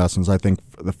learning lesson. I think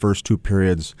the first 2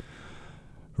 periods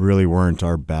really weren't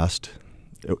our best.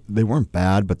 They weren't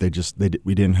bad, but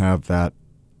we didn't have that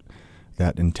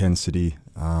intensity,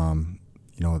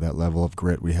 that level of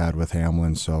grit we had with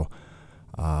Hamlin. So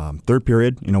third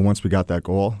period, once we got that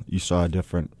goal, you saw a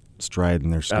different stride in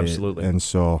their skate. Absolutely. And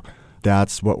so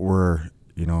that's what we're,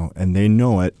 and they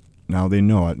know it. Now they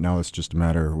know it. Now it's just a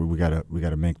matter of we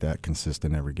gotta make that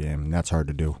consistent every game, and that's hard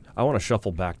to do. I want to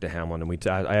shuffle back to Hamlin, and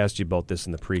I asked you about this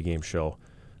in the pregame show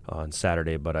on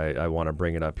Saturday, but I want to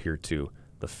bring it up here too.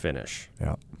 The finish.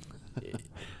 Yeah,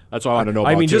 that's what I want to know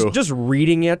about. I mean, too. just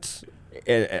reading it,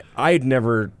 I'd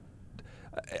never.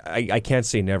 I can't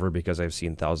say never because I've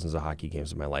seen thousands of hockey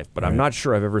games in my life, but right. I'm not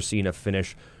sure I've ever seen a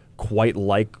finish quite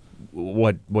like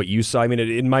what you saw. I mean,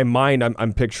 in my mind,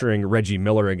 I'm picturing Reggie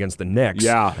Miller against the Knicks,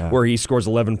 where he scores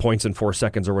 11 points in 4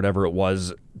 seconds or whatever it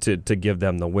was to give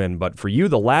them the win. But for you,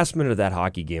 the last minute of that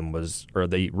hockey game or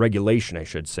the regulation, I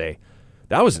should say,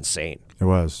 that was insane. It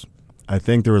was. I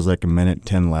think there was like a minute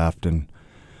 10 left, and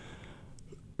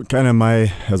kind of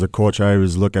as a coach, I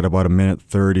always look at about a minute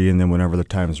 30, and then whenever the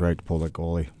time is right to pull the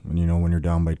goalie, when you're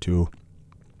down by 2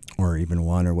 or even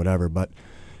 1 or whatever.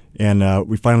 And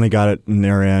we finally got it in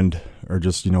their end, or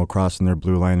just, crossing their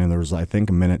blue line, and there was, I think,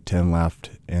 a minute 10 left.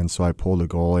 And so I pulled the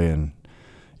goalie, and,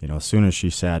 as soon as she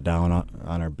sat down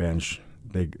on our bench,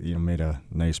 they, made a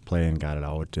nice play and got it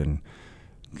out, and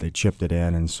they chipped it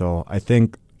in. And so I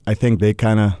think they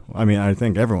kind of, I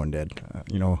think everyone did,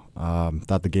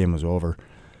 thought the game was over.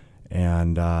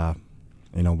 And,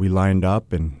 we lined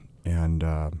up, and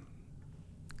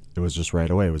it was just right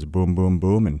away. It was a boom, boom,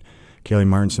 boom, and Kaylee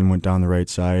Martinson went down the right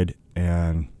side,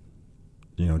 and,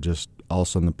 just all of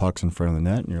a sudden the puck's in front of the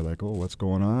net, and you're like, oh, what's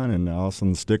going on? And all of a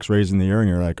sudden the stick's raised in the air, and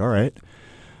you're like, all right.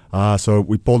 So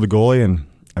we pulled the goalie, and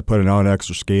I put an out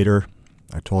extra skater.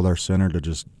 I told our center to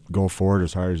just go forward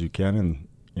as hard as you can, and,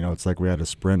 it's like we had a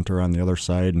sprinter on the other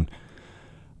side, and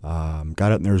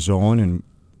got it in their zone and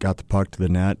got the puck to the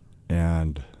net,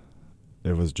 and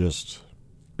it was just...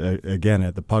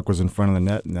 Again, the puck was in front of the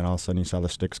net, and then all of a sudden you saw the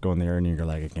sticks go in the air, and you're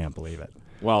like, I can't believe it.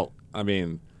 Well,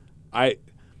 I'm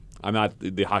not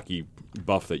the hockey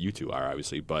buff that you two are,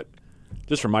 obviously, but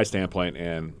just from my standpoint,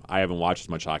 and I haven't watched as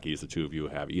much hockey as the two of you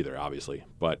have either, obviously,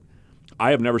 but I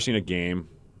have never seen a game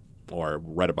or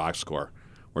read a box score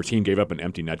where a team gave up an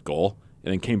empty net goal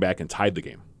and then came back and tied the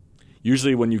game.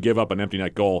 Usually when you give up an empty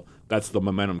net goal, that's the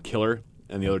momentum killer,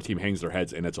 and the other team hangs their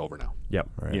heads, and it's over now. Yep.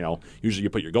 Right. Usually you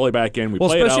put your goalie back in.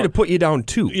 Well, especially to put you down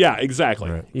 2. Yeah, exactly.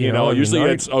 Right. Usually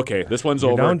it's, okay, this one's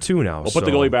over. Down 2 now. We'll put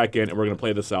the goalie back in, and we're going to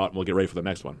play this out, and we'll get ready for the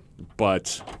next one.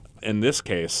 But in this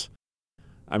case,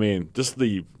 just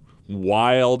the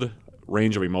wild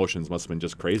range of emotions must have been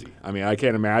just crazy. I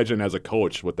can't imagine as a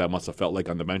coach what that must have felt like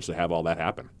on the bench to have all that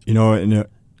happen.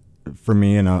 For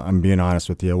me, and I'm being honest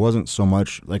with you, it wasn't so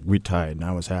much like we tied, and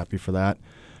I was happy for that.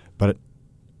 But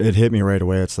it hit me right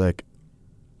away. It's like,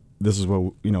 this is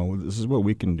what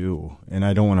we can do, and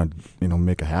I don't want to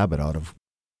make a habit out of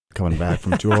coming back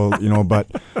from 2-0,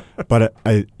 but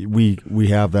we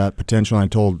have that potential. And I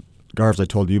told Garves, I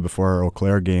told you before our Eau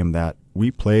Claire game that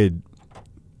we played.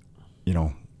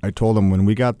 I told him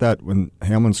when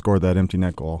Hamlin scored that empty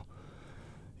net goal,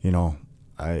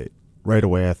 right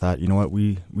away I thought,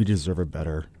 we deserve a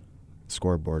better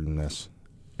scoreboard than this,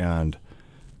 and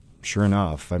sure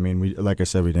enough, I mean, like I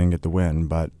said, we didn't get the win,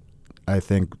 but I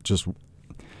think just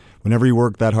whenever you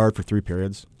work that hard for 3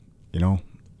 periods, it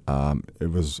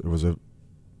was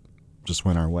just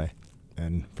went our way,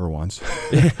 and for once,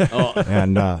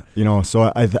 and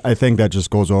so I think that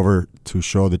just goes over to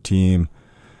show the team,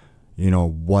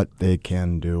 what they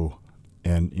can do,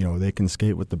 and they can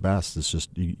skate with the best. It's just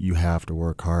you have to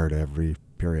work hard every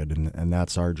period, and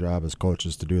that's our job as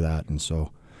coaches to do that, and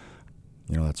so.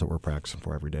 That's what we're practicing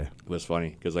for every day. It was funny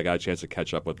because I got a chance to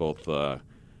catch up with both Kayla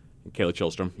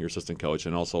Chillstrom, your assistant coach,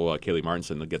 and also Kaylee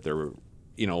Martinson to get their,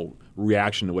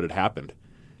 reaction to what had happened.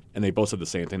 And they both said the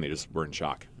same thing. They just were in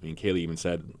shock. I mean, Kaylee even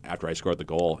said after I scored the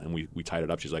goal and we tied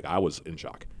it up, she's like, I was in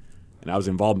shock. And I was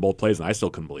involved in both plays, and I still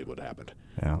couldn't believe what happened.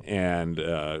 Yeah. And,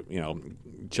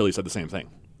 Chili said the same thing.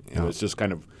 It was just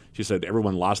kind of, she said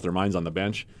everyone lost their minds on the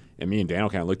bench. And me and Daniel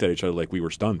kind of looked at each other like we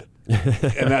were stunned.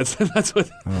 And that's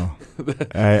what. Oh.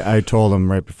 I told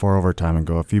him right before overtime and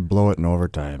go, if you blow it in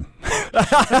overtime,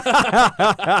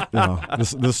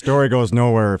 this story goes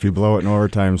nowhere if you blow it in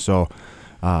overtime. So,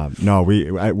 no,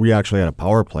 we actually had a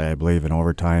power play, I believe, in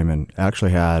overtime, and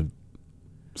actually had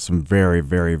some very,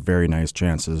 very, very nice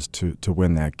chances to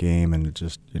win that game, and it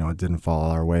just it didn't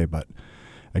fall our way, but.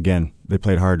 Again, they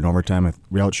played hard in overtime.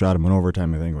 We outshot them in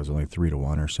overtime. I think it was only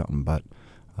 3-1 or something, but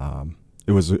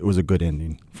it was a good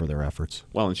ending for their efforts.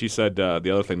 Well, and she said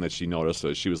the other thing that she noticed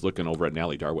was she was looking over at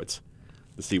Natalie Darwitz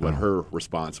to see what her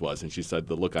response was, and she said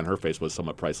the look on her face was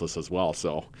somewhat priceless as well.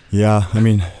 So yeah, I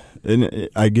mean,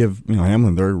 I give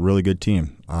Hamlin, they're a really good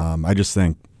team. I just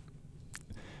think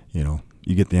you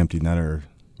get the empty netter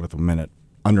with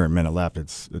under a minute left,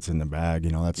 it's in the bag.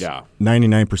 That's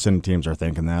 99% of teams are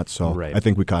thinking that. So right. I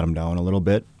think we caught them down a little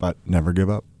bit, but never give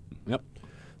up. Yep.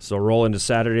 So roll into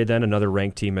Saturday then, another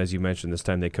ranked team, as you mentioned. This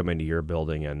time they come into your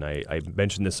building, and I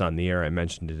mentioned this on the air. I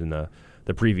mentioned it in the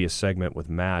previous segment with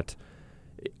Matt.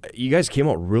 You guys came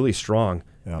out really strong,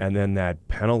 and then that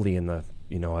penalty in the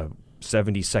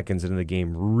 70 seconds into the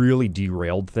game really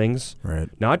derailed things. Right.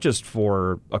 Not just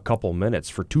for a couple minutes,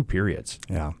 for 2 periods.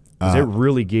 Yeah. Because it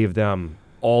really gave them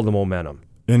all the momentum.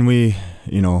 And we've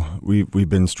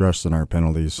been stressed in our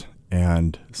penalties,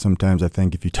 and sometimes I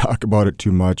think if you talk about it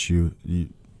too much, you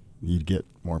get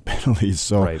more penalties.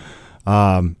 So, right.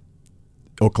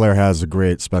 Eau Claire has a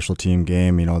great special team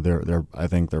game. I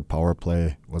think their power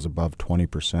play was above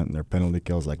 20%, and their penalty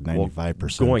kills like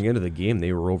 95%. Going into the game,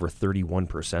 they were over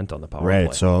 31% on the power play.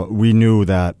 Right. So we knew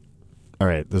that. All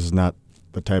right, this is not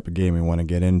the type of game we want to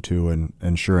get into,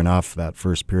 and sure enough, that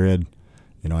first period,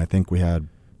 I think we had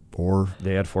 4.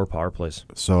 They had 4 power plays.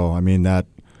 So I mean that,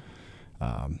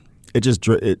 and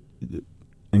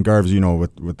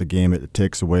Garves, with the game, it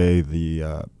takes away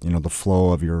the the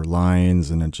flow of your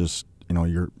lines, and it just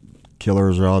your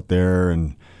killers are out there,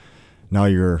 and now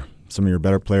some of your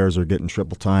better players are getting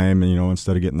triple time, and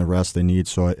instead of getting the rest they need,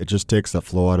 so it just takes that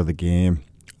flow out of the game,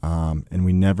 and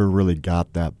we never really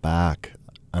got that back.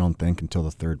 I don't think until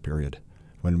the 3rd period,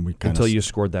 when we until you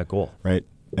scored that goal, right?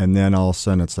 And then all of a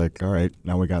sudden it's like, all right,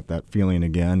 now we got that feeling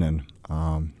again, and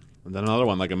then another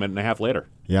one like a minute and a half later.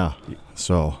 Yeah.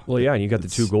 So and you got the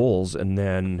 2 goals, and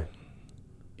then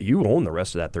you own the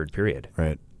rest of that 3rd period,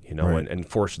 right? Right. And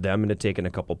forced them into taking a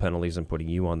couple penalties and putting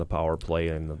you on the power play,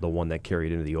 and the one that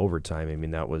carried into the overtime. I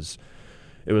mean, it was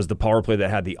the power play that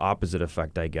had the opposite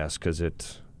effect, I guess, because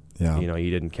you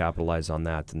didn't capitalize on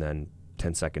that, and then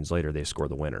 10 seconds later they score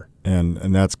the winner. And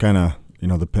that's kind of,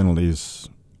 the penalties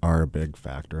are a big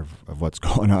factor of what's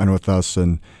going on with us.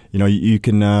 And, you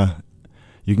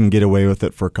can get away with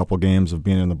it for a couple games of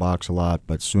being in the box a lot,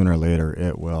 but sooner or later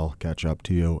it will catch up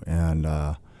to you. And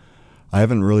I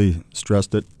haven't really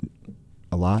stressed it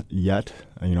a lot yet.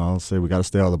 I'll say we got to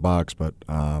stay out of the box, but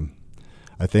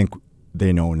I think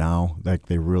they know now, like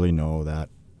they really know that.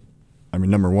 I mean,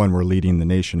 number one, we're leading the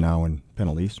nation now in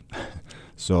penalties.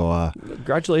 So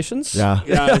congratulations. Yeah.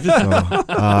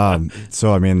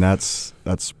 So I mean that's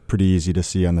pretty easy to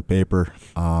see on the paper.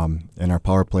 And our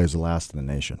power play is the last in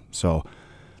the nation. So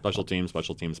special teams.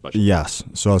 Yes.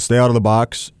 So stay out of the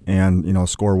box and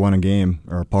score 1 a game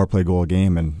or a power play goal a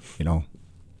game, and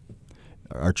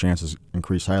our chances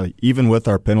increase highly. Even with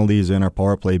our penalties and our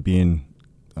power play being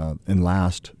in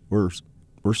last, we're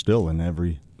still in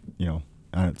every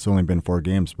it's only been 4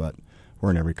 games, but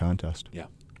we're in every contest. Yeah.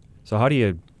 So how do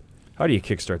you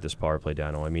kickstart this power play,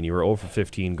 Dano? I mean, you were 0 for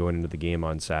 15 going into the game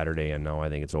on Saturday, and now I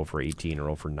think it's 0 for 18 or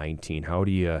 0 for 19. How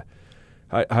do you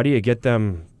get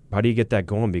them? How do you get that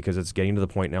going? Because it's getting to the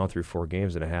point now through 4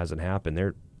 games and it hasn't happened.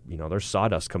 There's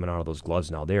sawdust coming out of those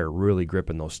gloves now. They are really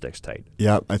gripping those sticks tight.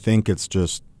 Yeah, I think it's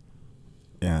just,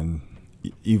 and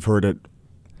you've heard it,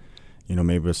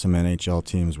 maybe with some NHL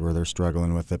teams where they're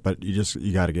struggling with it, but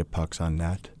you got to get pucks on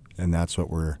net, and that's what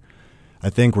I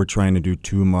think we're trying to do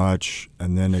too much,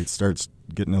 and then it starts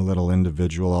getting a little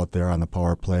individual out there on the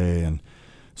power play, and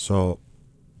so,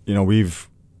 we've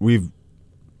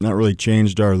not really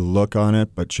changed our look on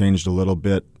it, but changed a little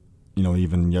bit.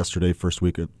 Even yesterday, first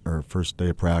day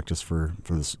of practice for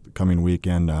this coming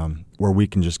weekend, where we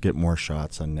can just get more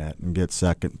shots on net and get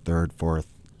second, third, fourth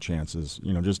chances.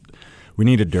 We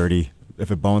need it dirty. If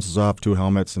it bounces off 2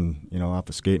 helmets and off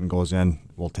a skate and goes in,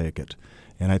 we'll take it.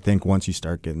 And I think once you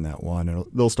start getting that one,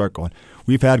 they'll start going.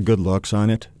 We've had good looks on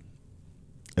it.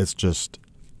 It's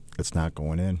not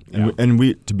going in. Yeah. And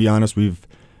we, to be honest, we've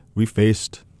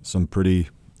faced some pretty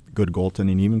good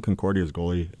goaltending. Even Concordia's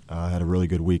goalie had a really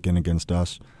good weekend against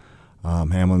us.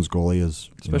 Hamlin's goalie is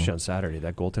Especially on Saturday.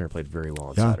 That goaltender played very well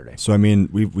on Saturday. So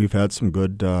we've had some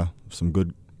good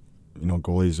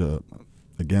goalies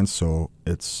against. So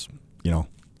it's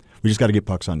we just got to get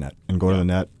pucks on net and go to the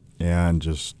net and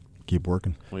just keep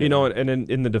working. And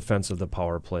in the defense of the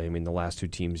power play, I mean, the last 2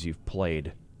 teams you've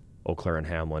played, Eau Claire and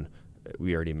Hamlin,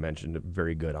 we already mentioned,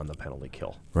 very good on the penalty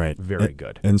kill. Right. Very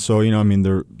good. And so,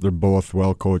 they're both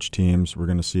well-coached teams. We're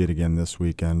going to see it again this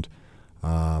weekend.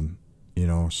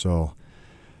 So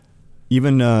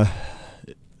even you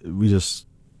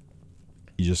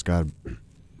just got to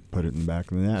put it in the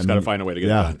back of the net. Just got to find a way to get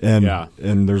it done.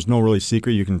 And there's no really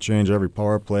secret. You can change every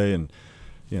power play, and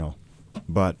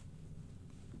but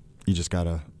you got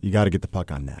to get the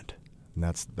puck on net. And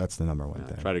that's the number one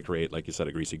thing. Try to create, like you said,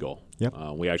 a greasy goal. Yep.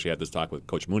 We actually had this talk with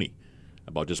Coach Mooney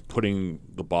about just putting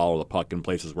the ball or the puck in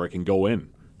places where it can go in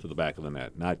to the back of the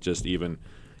net, not just even,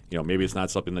 maybe it's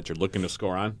not something that you're looking to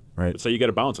score on. Right. But say you get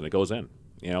a bounce and it goes in.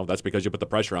 That's because you put the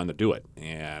pressure on to do it.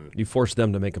 And You force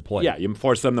them to make a play. yeah, you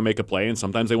force them to make a play, and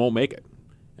sometimes they won't make it.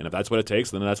 And if that's what it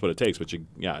takes, then that's what it takes. But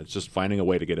it's just finding a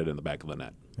way to get it in the back of the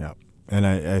net. Yeah. And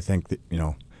I think that,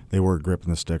 they were gripping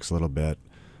the sticks a little bit.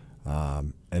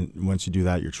 And once you do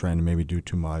that, you're trying to maybe do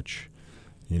too much,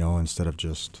 instead of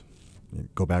just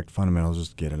go back to fundamentals,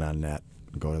 just get it on net,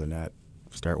 go to the net,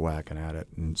 start whacking at it,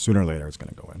 and sooner or later it's going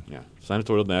to go in. Yeah, sign it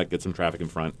toward the net, get some traffic in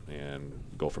front, and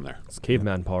go from there. It's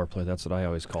caveman power play. That's what I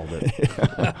always called it.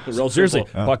 Real Seriously,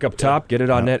 simple. puck up top, get it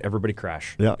on net, everybody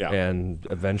crash. Yeah. Yeah. And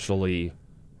eventually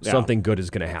Yeah. something good is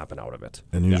going to happen out of it.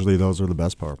 And usually those are the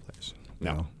best power plays.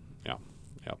 Yeah. know. Yeah.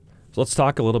 So let's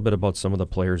talk a little bit about some of the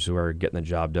players who are getting the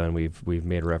job done. We've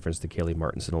made reference to Kaylee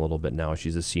Martinson a little bit now.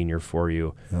 She's a senior for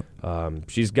you. Yep.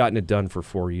 She's gotten it done for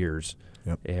 4 years.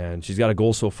 Yep. And she's got a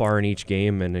goal so far in each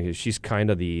game, and she's kind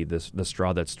of the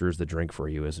straw that stirs the drink for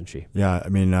you, isn't she? Yeah, I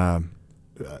mean,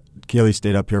 Kaylee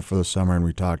stayed up here for the summer, and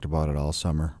we talked about it all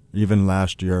summer. Even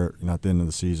last year, at the end of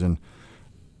the season,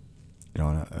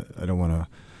 and I don't want to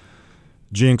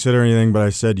jinx it or anything, but I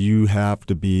said you have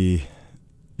to be,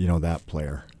 that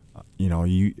player.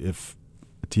 If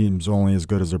a team's only as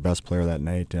good as their best player that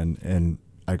night, and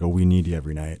I go, we need you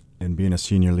every night. And being a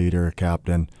senior leader, a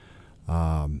captain,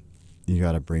 you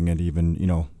got to bring it.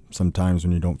 Even sometimes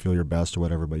when you don't feel your best or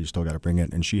whatever, but you still got to bring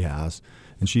it. And she has,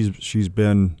 and she's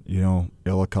been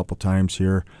ill a couple times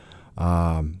here,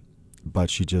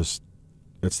 but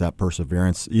it's that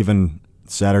perseverance. Even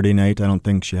Saturday night, I don't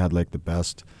think she had like the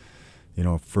best,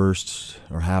 first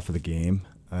or half of the game,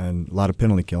 and a lot of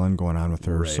penalty killing going on with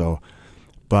her. Right. So,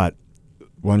 but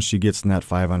once she gets in that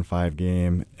 5-on-5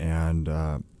 game and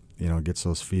gets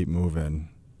those feet moving,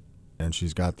 and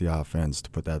she's got the offense to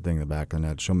put that thing in the back of the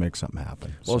net, she'll make something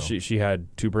happen. Well, So, she had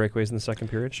 2 breakaways in the second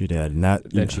period. she did, and that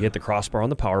Then she hit the crossbar on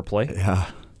the power play. Yeah.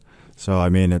 So I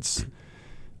mean, it's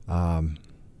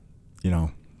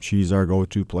she's our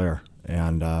go-to player,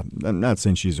 and I'm not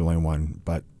saying she's the only one,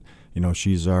 but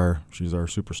she's our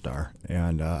superstar,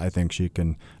 and I think she's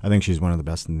one of the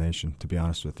best in the nation, to be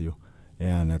honest with you.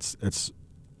 And it's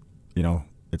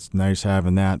nice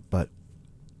having that, but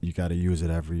you got to use it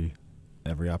every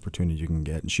opportunity you can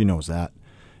get, and she knows that,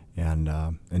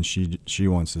 and she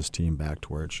wants this team back to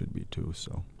where it should be too.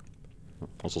 So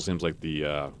Also seems like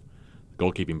the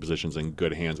goalkeeping position's in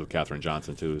good hands with Catherine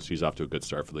Johnson too. She's off to a good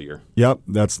start for the year. Yep,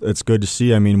 it's good to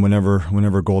see. I mean, whenever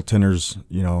goaltenders,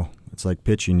 it's like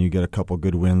pitching. You get a couple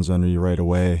good wins under you right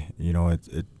away.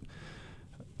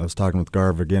 I was talking with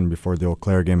Garv again before the Eau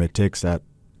Claire game. It takes that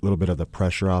little bit of the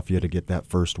pressure off you to get that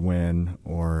first win,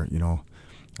 or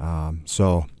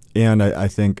And I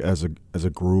think as a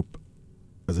group,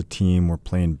 as a team, we're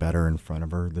playing better in front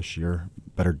of her this year,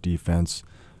 better defense,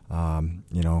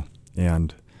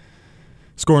 and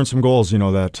scoring some goals,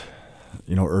 that,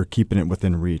 or keeping it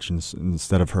within reach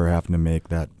instead of her having to make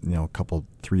that,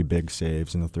 three big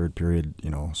saves in the third period,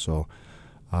 So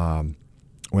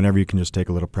whenever you can just take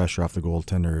a little pressure off the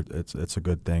goaltender, it's a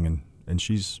good thing, and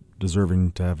she's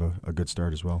deserving to have a good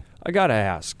start as well. I got to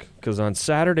ask, because on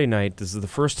Saturday night, this is the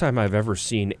first time I've ever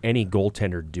seen any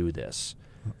goaltender do this.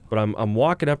 But I'm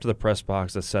walking up to the press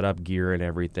box to set up gear and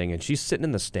everything, and she's sitting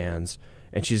in the stands,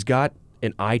 and she's got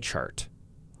an eye chart.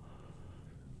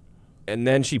 And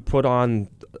then she put on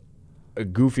a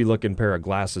goofy-looking pair of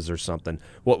glasses or something.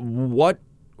 What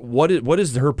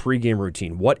is her pregame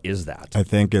routine? What is that? I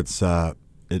think it's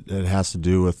it has to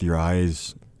do with your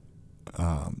eyes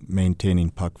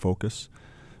maintaining puck focus.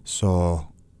 So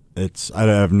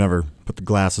I've never put the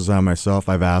glasses on myself.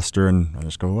 I've asked her, and I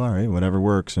just go, all right, whatever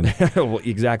works. And well,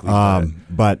 exactly.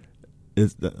 But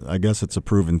I guess it's a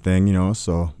proven thing,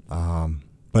 So,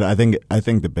 but I think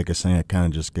the biggest thing, it kind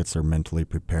of just gets her mentally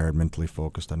prepared, mentally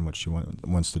focused on what she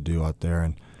wants to do out there,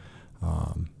 and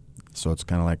so it's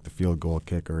kind of like the field goal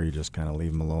kicker. You just kind of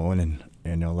leave them alone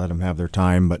and let them have their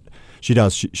time. But she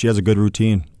does. She has a good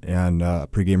routine and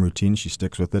pregame routine. She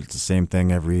sticks with it. It's the same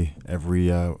thing every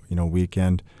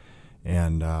weekend.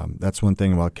 And that's one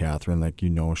thing about Catherine.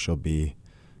 She'll be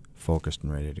focused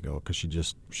and ready to go because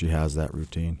she has that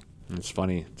routine. It's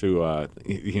funny too.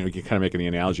 You kind of making the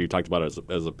analogy you talked about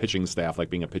as a pitching staff, like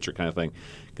being a pitcher kind of thing.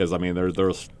 Because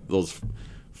there's those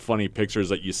funny pictures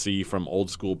that you see from old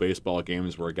school baseball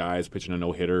games where a guy's pitching a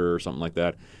no-hitter or something like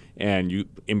that, and you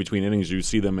in between innings you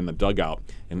see them in the dugout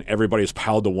and everybody's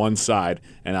piled to one side,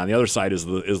 and on the other side is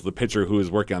the pitcher who is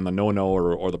working on the no-no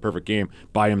or the perfect game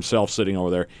by himself sitting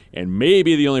over there, and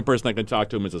maybe the only person that can talk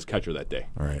to him is his catcher that day.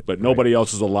 Right. But nobody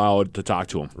else is allowed to talk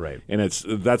to him. Right. And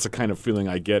that's the kind of feeling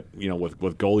I get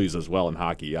with goalies as well in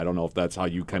hockey. I don't know if that's how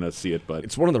you kind of see it, but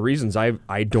it's one of the reasons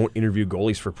I don't interview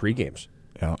goalies for pregames.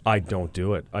 Yeah. I don't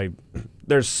do it.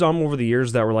 There's some over the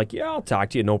years that were like, yeah, I'll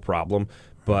talk to you, no problem.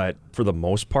 But for the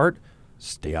most part,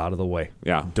 stay out of the way.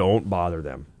 Yeah. Don't bother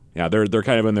them. Yeah, they're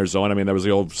kind of in their zone. There was the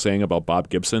old saying about Bob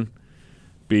Gibson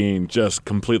being just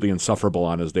completely insufferable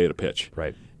on his day to pitch.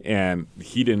 Right. And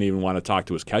he didn't even want to talk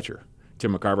to his catcher.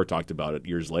 Tim McCarver talked about it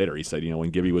years later. He said, when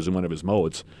Gibby was in one of his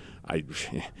modes,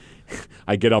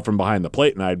 I'd get up from behind the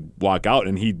plate and I'd walk out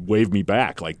and he'd wave me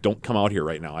back like, don't come out here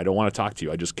right now. I don't want to talk to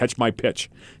you. I just catch my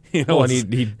pitch. Well, and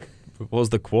he what was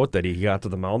the quote that he got to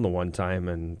the mound the one time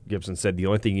and Gibson said, the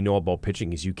only thing you know about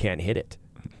pitching is you can't hit it.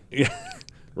 Yeah,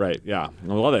 right, yeah.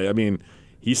 Well,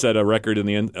 he set a record in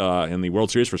the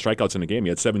World Series for strikeouts in a game. He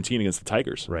had 17 against the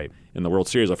Tigers in the World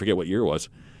Series. I forget what year it was.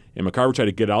 And McCarver tried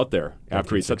to get out there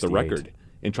after he set the record.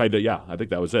 And tried to, I think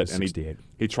that was it. And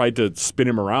he tried to spin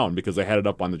him around because they had it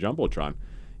up on the Jumbotron.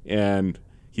 And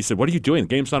he said, what are you doing? The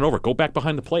game's not over. Go back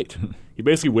behind the plate. He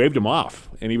basically waved him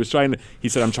off. And he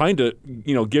said, I'm trying to,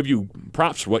 give you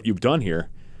props for what you've done here.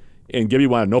 And Gibby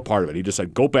wanted no part of it. He just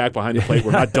said, go back behind the plate.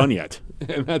 We're not done yet.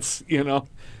 And that's,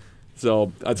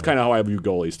 so that's kind of how I view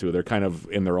goalies too. They're kind of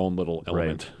in their own little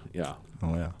element. Right. Yeah.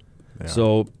 Oh, yeah.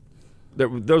 So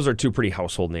those are two pretty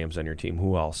household names on your team.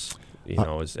 Who else?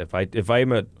 Is if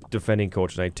I'm a defending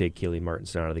coach and I take Keely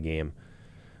Martinson out of the game,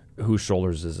 whose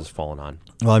shoulders is this falling on?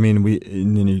 Well, and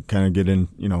then you kind of get in.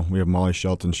 We have Molly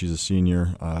Shelton. She's a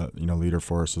senior, leader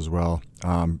for us as well.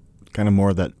 Kind of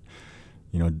more that,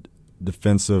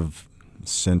 defensive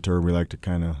center we like to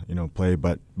kind of play,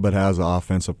 but has an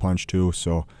offensive punch too.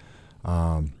 So,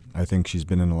 I think she's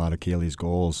been in a lot of Kaylee's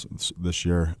goals this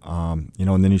year. And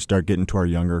then you start getting to our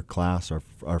younger class,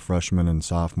 our freshmen and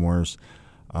sophomores.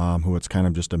 Who it's kind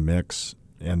of just a mix,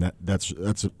 and that's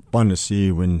fun to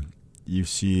see when you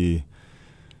see,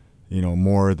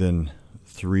 more than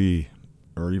 3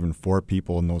 or even 4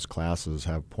 people in those classes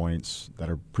have points that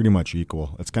are pretty much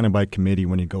equal. It's kind of by committee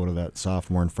when you go to that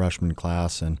sophomore and freshman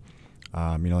class, and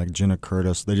like Jenna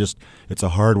Curtis, it's a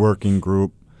hardworking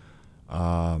group,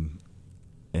 and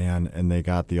they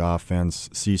got the offense.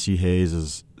 Cece Hayes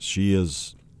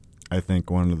is, I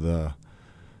think, one of the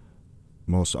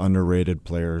most underrated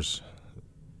players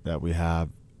that we have.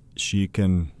 She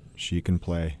can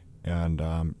play, and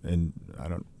I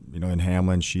don't, in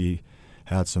Hamlin she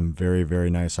had some very, very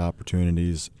nice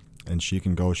opportunities, and she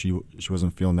can go. She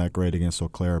wasn't feeling that great against Eau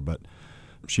Claire, but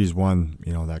she's one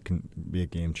that can be a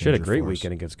game changer. She had a great for us.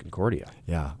 weekend against Concordia.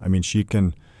 Yeah, she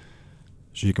can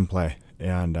play,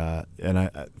 and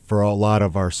for a lot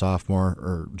of our sophomore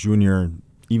or junior,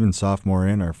 even sophomore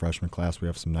in our freshman class, we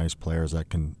have some nice players that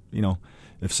can,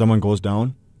 if someone goes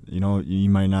down, you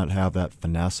might not have that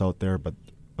finesse out there, but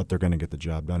they're going to get the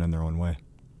job done in their own way.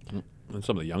 And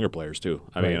some of the younger players too.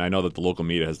 I Right. mean, I know that the local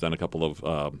media has done a couple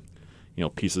of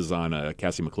pieces on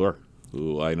Cassie McClure,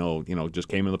 who I know just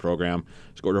came in the program,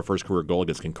 scored her first career goal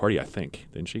against Concordia, I think,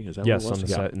 didn't she? Is that Yes, what it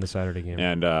was? in the Saturday game.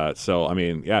 And so, I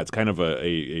mean, yeah, it's kind of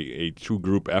a true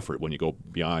group effort when you go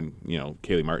beyond,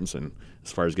 Kaylee Martinson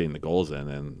as far as getting the goals in,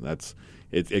 and that's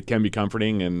it can be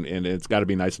comforting, and it's got to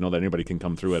be nice to know that anybody can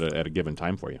come through at a given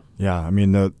time for you. Yeah, I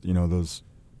mean, those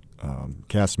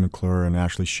Cassie McClure and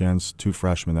Ashley Shentz, 2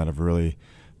 freshmen that have really,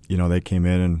 they came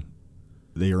in and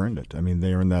they earned it. I mean,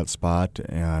 they earned that spot,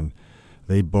 and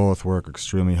they both work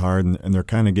extremely hard, and they're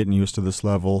kind of getting used to this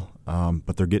level,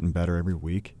 but they're getting better every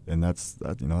week, and that's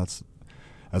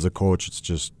as a coach, it's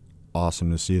just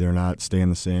awesome to see. They're not staying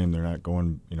the same. They're not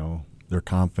going, their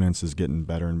confidence is getting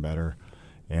better and better,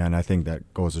 and I think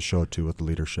that goes to show too with the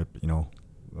leadership,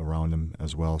 around them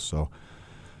as well. So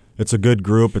it's a good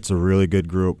group. It's a really good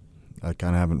group. I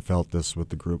kind of haven't felt this with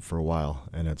the group for a while,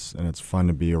 and it's fun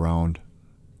to be around,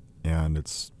 and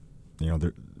it's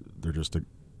they're just a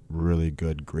really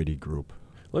good, gritty group.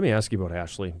 Let me ask you about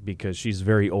Ashley, because she's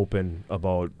very open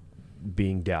about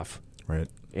being deaf. Right.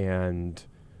 And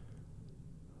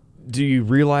do you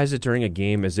realize it during a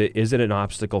game? Is it an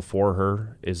obstacle for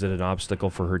her? Is it an obstacle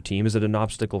for her team? Is it an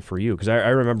obstacle for you? Because I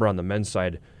remember on the men's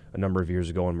side a number of years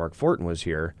ago when Mark Fortin was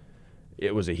here,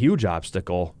 it was a huge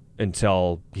obstacle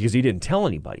because he didn't tell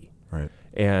anybody. Right.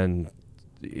 And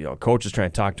coach is trying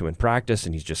to talk to him in practice,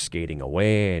 and he's just skating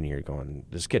away, and you're going,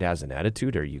 this kid has an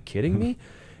attitude. Are you kidding me?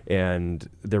 And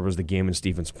there was the game in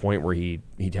Stevens Point where he'd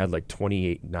had like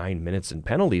 9 minutes in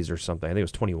penalties or something. I think it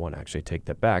was 21, actually. I take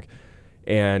that back.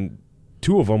 And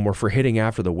 2 of them were for hitting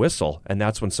after the whistle, and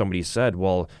that's when somebody said,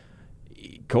 well,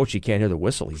 coach, he can't hear the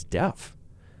whistle. He's deaf.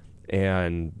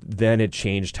 And then it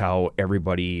changed how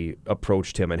everybody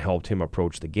approached him and helped him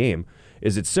approach the game.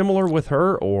 Is it similar with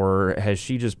her, or has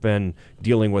she just been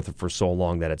dealing with it for so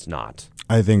long that it's not?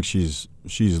 I think she's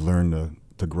learned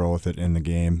to grow with it in the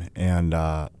game, and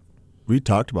we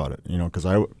talked about it, because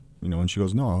and she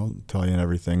goes, no, I'll tell you and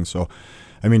everything. So,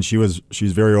 I mean, she's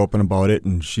very open about it,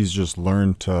 and she's just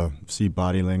learned to see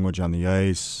body language on the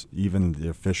ice, even the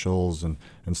officials and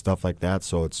stuff like that.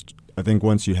 So I think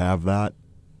once you have that,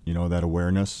 that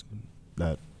awareness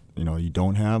that, you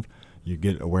don't have, you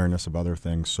get awareness of other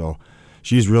things. So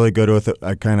she's really good with it.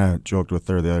 I kind of joked with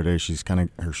her the other day.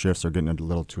 Her shifts are getting a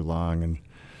little too long, and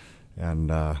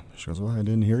she goes, well, I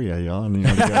didn't hear you yelling.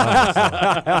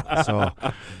 So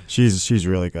she's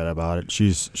really good about it.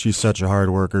 She's such a hard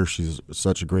worker. She's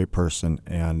such a great person,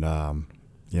 and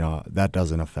that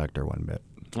doesn't affect her one bit.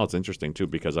 Well, it's interesting too,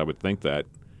 because I would think that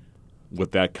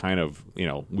with that kind of,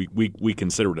 we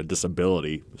consider it a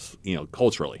disability,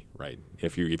 culturally, right?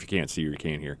 If you can't see or you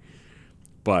can't hear,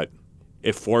 but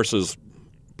it forces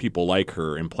people like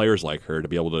her and players like her to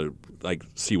be able to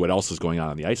see what else is going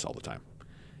on the ice all the time.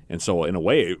 And so in a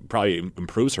way, it probably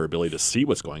improves her ability to see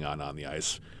what's going on the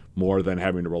ice more than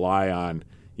having to rely on,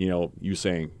 you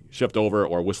saying shift over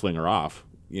or whistling her off,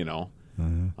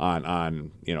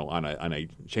 on a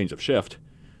change of shift.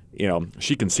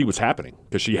 She can see what's happening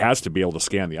because she has to be able to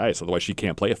scan the ice. Otherwise, she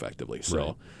can't play effectively. So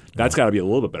Right. That's got to be a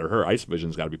little bit better. Her ice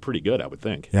vision's got to be pretty good, I would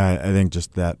think. Yeah, I think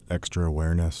just that extra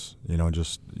awareness,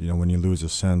 when you lose a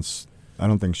sense, I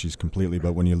don't think she's completely,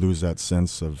 but when you lose that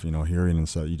sense of, hearing and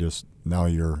stuff, now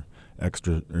your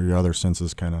other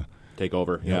senses kind of Take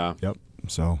over, yeah. Yep.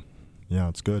 So, yeah,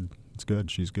 it's good. It's good.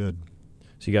 She's good.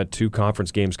 So you got 2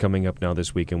 conference games coming up now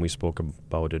this week, and we spoke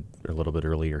about it a little bit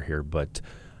earlier here, but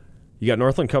you got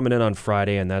Northland coming in on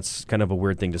Friday, and that's kind of a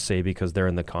weird thing to say because they're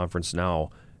in the conference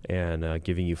now and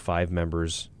giving you 5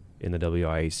 members in the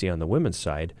WIAC on the women's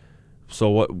side.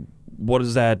 So what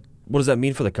does that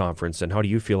mean for the conference, and how do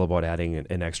you feel about adding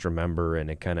an extra member,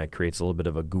 and it kind of creates a little bit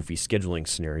of a goofy scheduling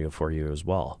scenario for you as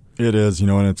well? It is,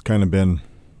 and it's kind of been,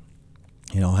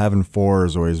 having 4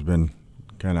 has always been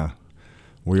kind of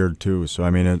weird too. So, I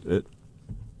mean,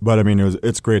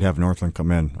 it's great having Northland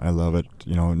come in. I love it.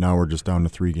 Now we're just down to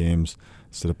 3 games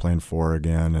instead of playing 4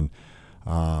 again, and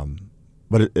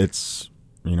but it's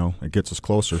it gets us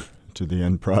closer to the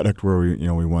end product where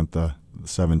we want the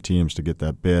 7 teams to get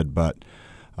that bid, but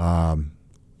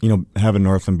having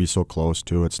Northland be so close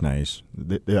too, it's nice.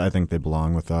 I think they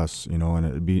belong with us, and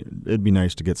it'd be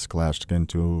nice to get Scholastic in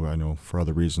too. I know for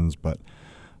other reasons, but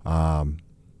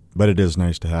it is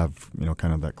nice to have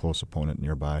kind of that close opponent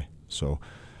nearby. So.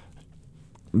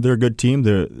 They're a good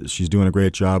team. She's doing a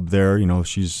great job there.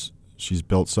 She's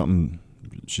built something.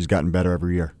 She's gotten better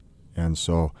every year, and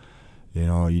so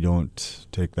you don't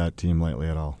take that team lightly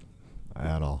at all.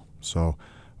 So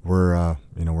we're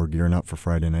gearing up for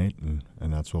Friday night, and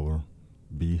that's what we'll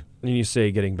be. And you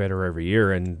say getting better every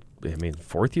year, and I mean,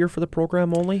 fourth year for the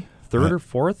program only? Third or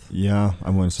fourth? Yeah,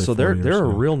 I want to say so. 4 years, They're a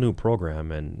real new program,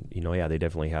 and they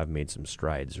definitely have made some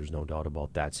strides. There's no doubt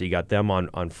about that. So you got them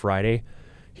on Friday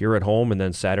here at home, and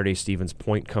then Saturday Stevens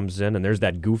Point comes in, and there's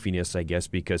that goofiness, I guess,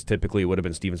 because typically it would have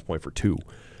been Stevens Point for 2.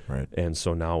 Right. And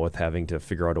so now with having to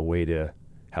figure out a way to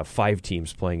have 5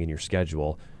 teams playing in your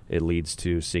schedule, it leads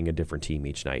to seeing a different team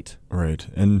each night. Right.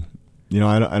 And,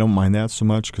 I don't mind that so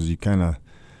much because you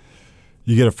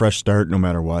get a fresh start no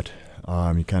matter what.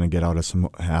 You kind of get out of some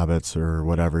habits or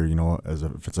whatever,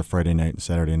 if it's a Friday night and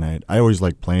Saturday night. I always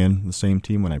like playing the same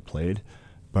team when I played,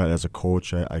 but as a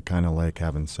coach, I kind of like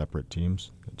having separate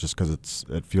teams just because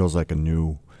it feels like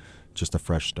just a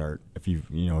fresh start. If you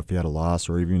had a loss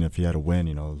or even if you had a win,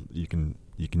 you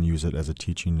can use it as a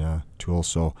teaching tool.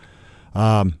 So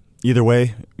either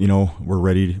way, we're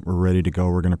ready to go.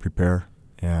 We're going to prepare.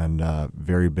 And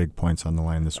very big points on the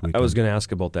line this weekend. I was going to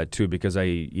ask about that too because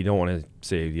you don't want to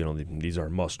say these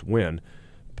are must win,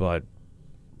 but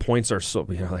points are so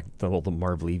like the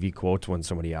Marv Levy quote when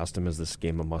somebody asked him, "Is this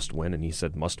game a must win?" and he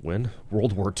said, "Must win."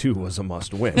 World War II was a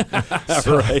must win.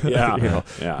 So, right?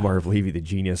 Yeah. Marv Levy, the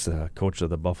genius coach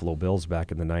of the Buffalo Bills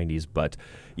back in the '90s, but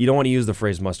you don't want to use the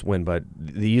phrase "must win," but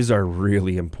these are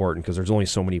really important because there's only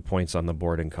so many points on the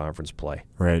board in conference play.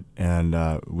 Right, and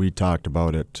we talked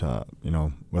about it,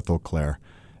 with Eau Claire,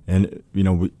 and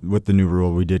with the new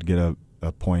rule, we did get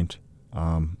a point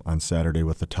on Saturday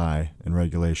with the tie in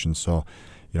regulation, so.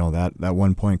 That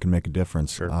 1 point can make a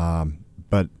difference. Sure.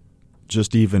 But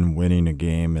just even winning a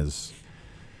game it's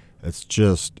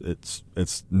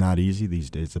not easy these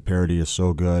days. The parity is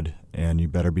so good, and you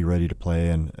better be ready to play.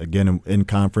 And again, in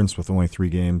conference with only 3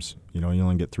 games, you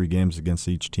only get 3 games against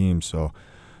each team. So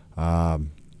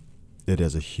it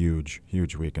is a huge,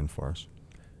 huge weekend for us.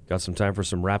 Got some time for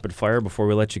some rapid fire before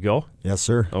we let you go? Yes,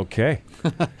 sir. Okay.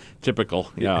 Typical.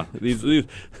 Yeah. This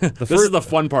is the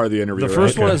fun part of the interview. The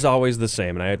first one is always the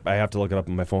same, and I have to look it up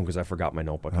on my phone because I forgot my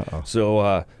notebook. Uh-oh.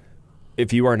 So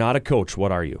if you are not a coach,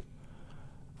 what are you?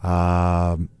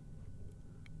 I'm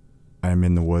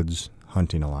in the woods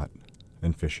hunting a lot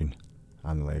and fishing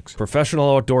on the lakes.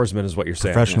 Professional outdoorsman is what you're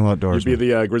saying. Professional outdoorsman. You'd be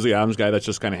the Grizzly Adams guy that's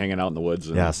just kind of hanging out in the woods.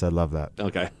 Yes, I'd love that.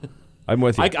 Okay. I'm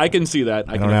with you. I can see that.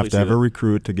 I don't have to ever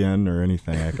recruit again or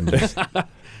anything. I can just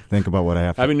think about what I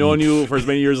have to Having known eat. you for as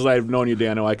many years as I've known you,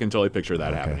 Dano, I can totally picture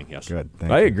that happening. Yes. Good.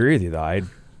 Thank I you. agree with you, though.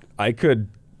 I could,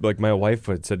 like my wife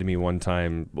had said to me one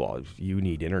time, well, you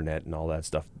need internet and all that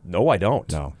stuff. No, I don't.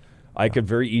 No. I could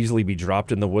very easily be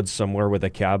dropped in the woods somewhere with a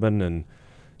cabin and,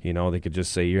 they could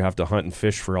just say you have to hunt and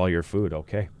fish for all your food.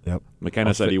 Okay. Yep.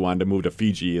 McKenna said he wanted to move to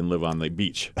Fiji and live on the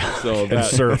beach. So And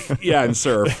surf. Yeah, and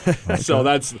surf. So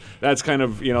that's kind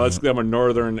of, that's them a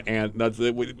northern, and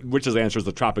which answers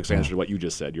the tropics answer to what you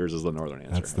just said. Yours is the northern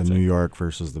answer. That's the New York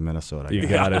versus the Minnesota. You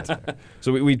got it.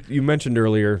 So you mentioned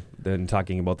earlier, then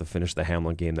talking about the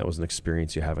Hamlin game, that was an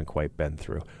experience you haven't quite been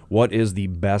through. What is the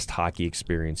best hockey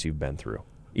experience you've been through,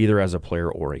 either as a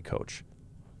player or a coach?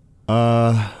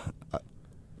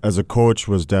 As a coach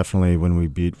was definitely when we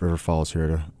beat River Falls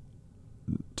here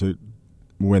to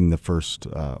win the first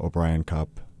O'Brien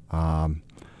Cup. Kind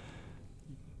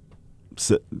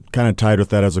of tied with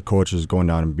that as a coach is going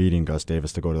down and beating Gus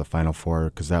Davis to go to the Final Four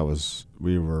because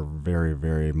we were very,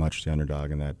 very much the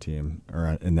underdog in that team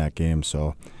or in that game.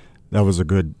 So that was a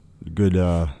good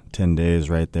 10 days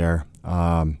right there.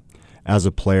 As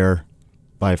a player,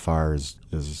 by far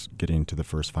is getting to the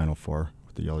first Final Four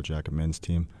with the Yellow Jacket men's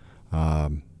team.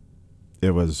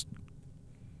 It was,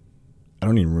 I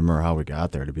don't even remember how we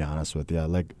got there, to be honest with you.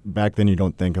 Like back then you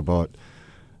don't think about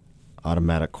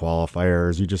automatic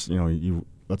qualifiers. You just,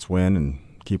 let's win and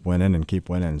keep winning and keep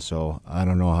winning. So I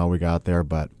don't know how we got there,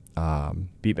 but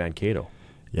Beat Mankato.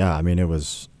 Yeah, I mean it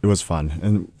was fun,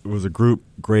 and it was a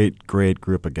great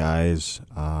group of guys.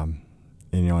 And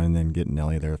then getting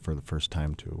Nelly there for the first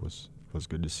time too was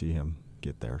good to see him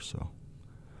get there. So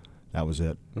that was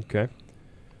it. Okay.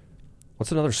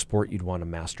 What's another sport you'd want to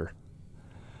master?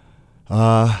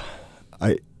 I'd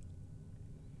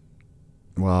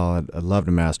love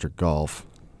to master golf.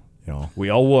 We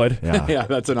all would. Yeah, Yeah,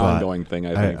 that's an ongoing thing,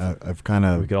 I think. I've kind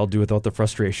of We could all do without the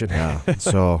frustration. yeah.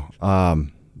 So,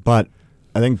 but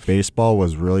I think baseball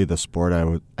was really the sport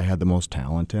I had the most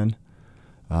talent in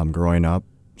growing up.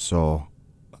 So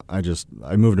I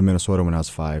moved to Minnesota when I was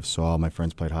 5. So all my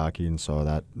friends played hockey, and so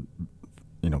that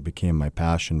became my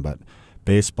passion. But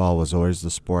baseball was always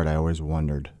the sport I always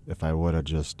wondered if I would have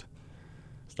just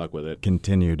Stuck with it.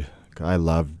 continued. I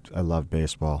loved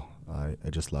baseball. I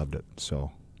just loved it.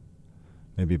 So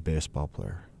maybe baseball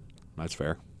player. That's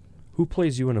fair. Who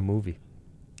plays you in a movie?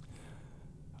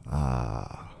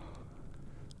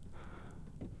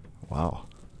 Wow.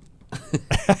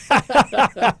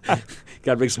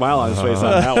 Got a big smile on his face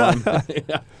on that one.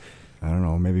 Yeah. I don't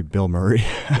know. Maybe Bill Murray.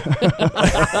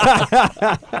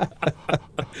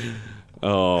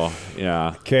 Oh, yeah.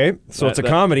 Okay, so it's a That-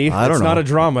 comedy. I don't It's know. not a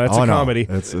drama. It's Oh, a no. comedy.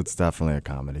 It's definitely a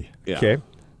comedy. Yeah. Okay,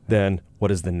 then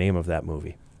what is the name of that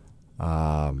movie?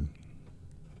 Back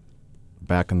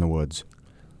in the Woods.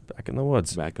 Back in the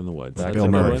Woods. Back in the Woods. Back That's Bill a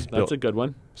good Murray. one. That's a good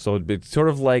one. So it's sort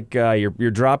of like you're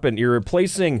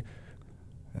replacing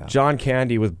John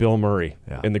Candy with Bill Murray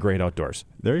Yeah. in The Great Outdoors,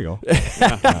 There you go.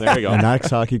 Yeah, there you go. An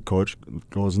ex-hockey coach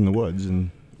goes in the woods, and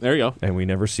There you go. and we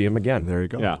never see him again. there you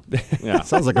go. Yeah. Yeah.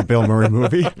 Sounds like a Bill Murray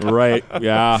movie. Right.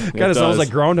 Yeah. Kind of sounds like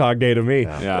Groundhog Day to me.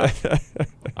 Yeah.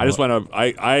 I just want to.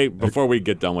 I before we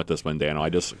get done with this one, Dano,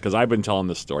 because I've been telling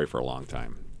this story for a long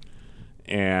time,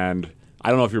 and I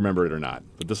don't know if you remember it or not,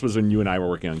 but this was when you and I were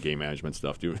working on game management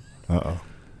stuff. Do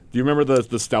you remember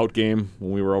the Stout game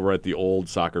when we were over at the old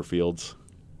soccer fields,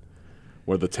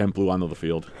 where the tent blew onto the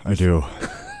field? I do.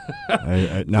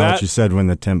 Now that you said when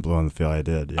the tent blew on the field, I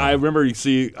did. Yeah. I remember. You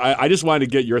see, I just wanted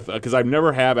to get your because I've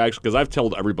never have actually because I've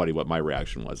told everybody what my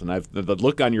reaction was, and the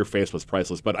look on your face was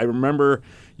priceless. But I remember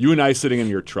you and I sitting in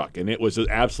your truck, and it was an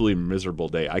absolutely miserable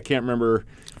day. I can't remember.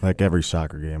 Like every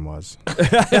soccer game was.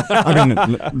 I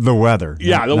mean, the weather.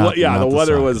 Yeah, not the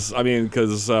weather soccer. was. I mean,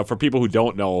 because for people who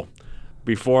don't know,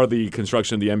 before the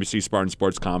construction of the NBC Spartan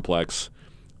Sports Complex,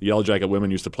 the Yellow Jacket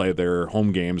women used to play their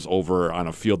home games over on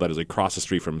a field that is across the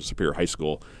street from Superior High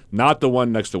School. Not the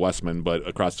one next to Westman, but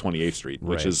across 28th Street,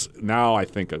 which Right. is now, I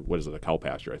think, what is it, a cow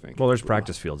pasture, I think. Well, there's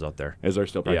practice fields out there, Is there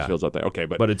still practice Yeah. fields out there? Okay,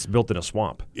 but it's built in a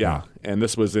swamp. yeah, and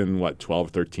this was in, 12,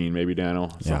 13 maybe, Dano?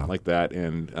 Something Yeah. like that.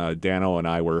 And Dano and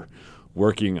I were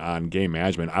working on game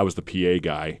management. I was the PA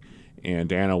guy, and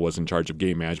Dano was in charge of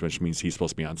game management, which means he's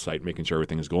supposed to be on site making sure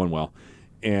everything is going well.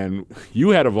 And you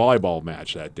had a volleyball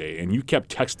match that day, and you kept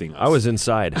texting us. I was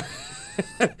inside.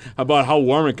 about how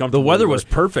warm and comfortable The weather you were. was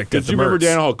perfect. Did at the you remember, Mertz.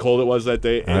 Dano, how cold it was that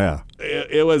day? Oh, yeah.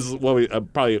 It was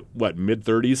probably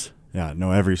mid-30s. Yeah,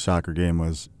 no, every soccer game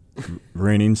was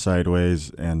raining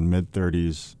sideways and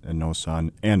mid-30s and no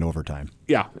sun and overtime.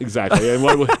 Yeah, exactly. And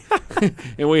what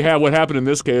happened in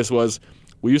this case was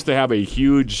we used to have a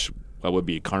huge, what would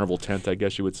be a carnival tent, I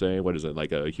guess you would say. What is it,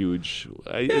 like a huge?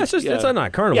 Yeah, it's a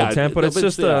not carnival tent, but it's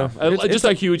just just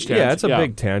a huge tent. Yeah, it's a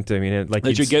big tent. I mean, like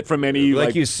that you get from any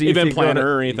like you see if event you go to-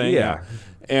 planner or anything. Yeah.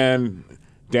 And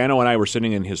Dano and I were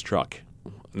sitting in his truck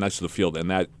next to the field, and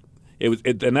that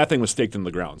thing was staked in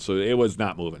the ground, so it was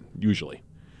not moving usually.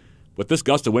 But this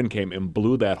gust of wind came and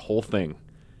blew that whole thing,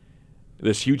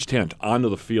 this huge tent, onto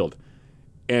the field.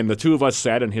 And the two of us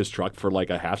sat in his truck for like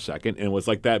a half second, and it was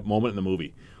like that moment in the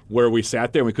movie where we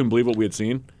sat there and we couldn't believe what we had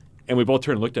seen, and we both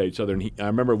turned and looked at each other. And I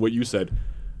remember what you said: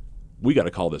 "We got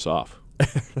to call this off.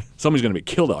 Somebody's going to be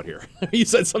killed out here." You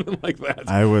said something like that.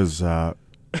 I was,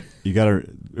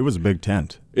 it was a big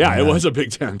tent. Yeah, it And- was a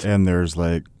big tent. And there's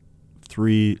like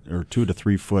 2 to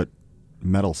 3 foot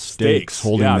metal stakes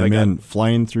holding Yeah, they them got- in,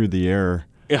 flying through the air,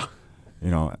 Yeah.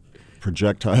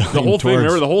 projectile. The whole thing,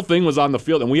 remember, the whole thing was on the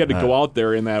field, and we had to go out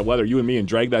there in that weather, you and me, and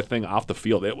drag that thing off the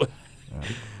field. It was,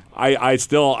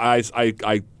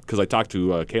 because I talked to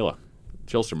Kayla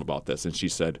Chilstrom about this, and she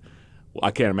said, well,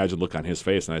 I can't imagine the look on his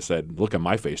face. And I said, look on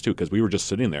my face, too, because we were just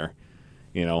sitting there,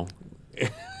 we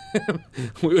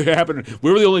were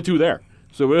the only two there.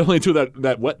 So we were the only two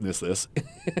that witnessed this.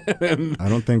 I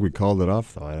don't think we called it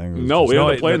off, though. I think it was No, just- we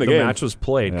ended up playing the game. match was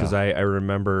played because Yeah. I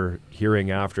remember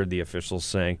hearing after the officials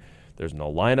saying, "There's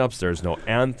no lineups, there's no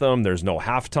anthem, there's no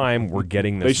halftime. We're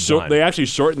getting this done." They actually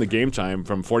shortened the game time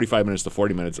from 45 minutes to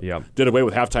 40 minutes. Yep. Did away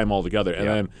with halftime altogether. And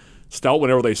Yeah. then Stout,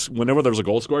 whenever there was a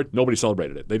goal scored, nobody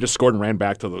celebrated it. They just scored and ran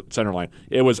back to the center line.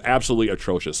 It was absolutely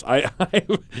atrocious.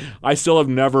 I still have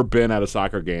never been at a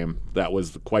soccer game that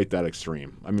was quite that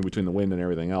extreme. I mean, between the wind and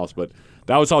everything else. But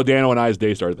that was how Dano and I's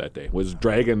day started that day, was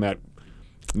dragging that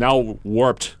now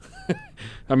warped.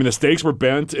 I mean, the stakes were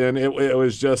bent, and it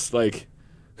was just like...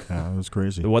 Yeah, it was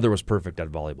crazy. the weather was perfect at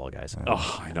volleyball, guys.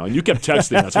 Oh, I know. And you kept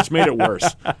texting us, which made it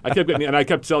worse. I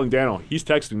kept telling Dano, he's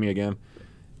texting me again.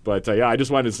 But I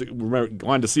just wanted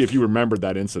to see if you remembered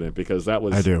that incident, because that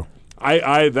was. I do.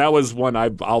 That was one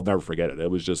I'll never forget it.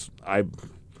 It was just I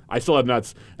still have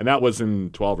nuts, and that was in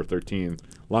 12 or 13,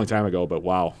 a long time ago. But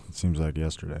wow, It seems like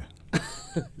yesterday.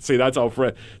 see, that's how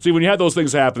see, when you have those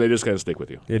things happen, they just kind of stick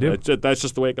with you. They do. That's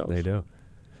just the way it goes. They do.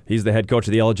 He's the head coach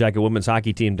of the Yellow Jacket women's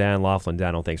hockey team, Dan Laughlin.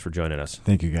 Dano, thanks for joining us.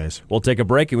 Thank you, guys. We'll take a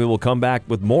break, and we will come back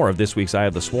with more of this week's Eye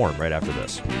of the Swarm right after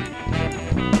this.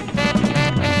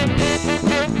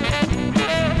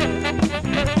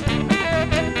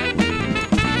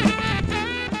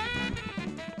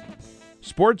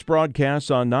 Sports broadcasts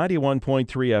on 91.3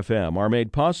 FM are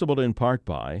made possible in part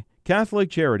by Catholic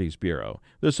Charities Bureau,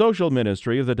 the social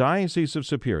ministry of the Diocese of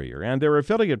Superior, and their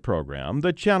affiliate program,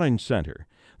 the Challenge Center.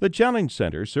 The Challenge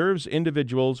Center serves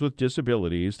individuals with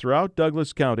disabilities throughout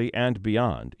Douglas County and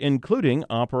beyond, including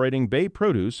operating Bay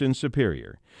Produce in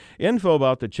Superior. Info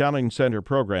about the Challenge Center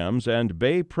programs and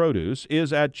Bay Produce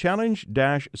is at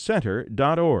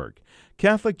challenge-center.org.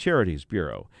 Catholic Charities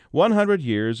Bureau, 100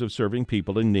 years of serving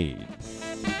people in need.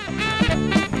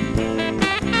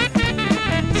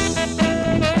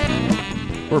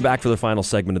 We're back for the final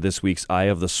segment of this week's Eye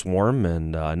of the Swarm,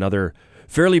 and another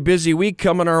fairly busy week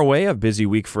coming our way. A busy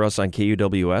week for us on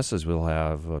KUWS, as we'll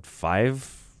have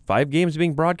five games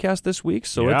being broadcast this week.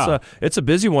 So it's a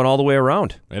busy one all the way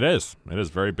around. It is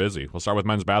very busy. We'll start with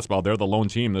men's basketball. They're the lone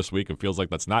team this week. It feels like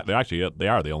that's not. They are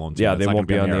the lone team. Yeah, they won't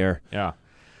be on the air. Yeah.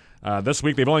 This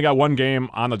week, they've only got one game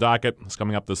on the docket. It's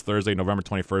coming up this Thursday, November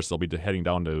 21st. They'll be heading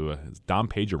down to Don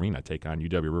Page Arena, take on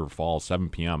UW River Falls, 7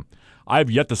 p.m. I've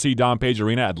yet to see Don Page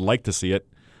Arena. I'd like to see it.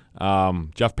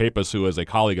 Jeff Pappas, who is a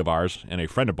colleague of ours and a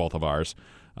friend of both of ours,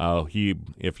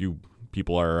 if you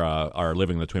people are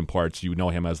living in the Twin Ports, you know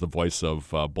him as the voice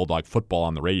of Bulldog football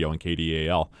on the radio in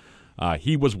KDAL.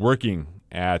 He was working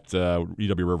at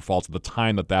UW River Falls at the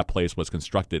time that place was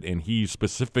constructed, and he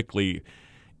specifically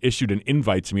issued an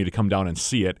invite to me to come down and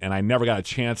see it, and I never got a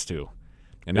chance to.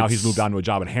 And now he's moved on to a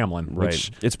job in Hamlin. Right.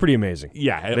 It's pretty amazing.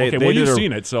 Yeah. You've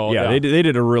seen it. So yeah. They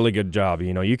did a really good job.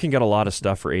 You know, you can get a lot of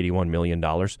stuff for $81 million,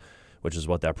 which is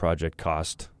what that project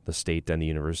cost the state and the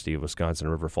University of Wisconsin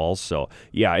River Falls. So,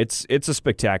 yeah, it's a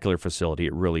spectacular facility.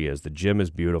 It really is. The gym is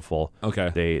beautiful.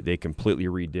 Okay. They completely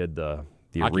redid the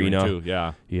hockey arena. Too,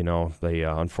 yeah. You know, they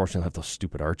unfortunately have those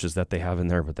stupid arches that they have in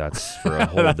there, but that's for a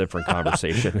whole different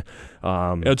conversation.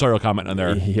 Editorial comment on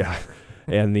there. Yeah.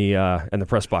 And the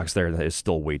press box there is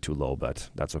still way too low, but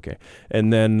that's okay.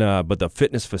 And then, but the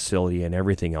fitness facility and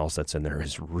everything else that's in there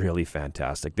is really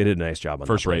fantastic. They did a nice job on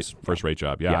first rate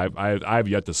job. Yeah. I've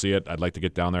yet to see it. I'd like to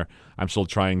get down there. I'm still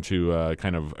trying to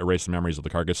kind of erase the memories of the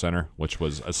Carcass Center, which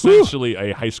was essentially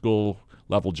a high school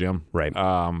level gym. Right.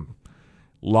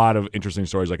 A lot of interesting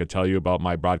stories I could tell you about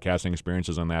my broadcasting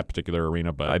experiences in that particular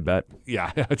arena. But I bet.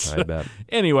 Yeah. I bet.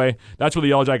 Anyway, that's where the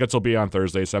Yellow Jackets will be on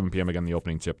Thursday, 7 p.m. Again, the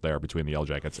opening tip there between the Yellow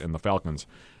Jackets and the Falcons.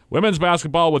 Women's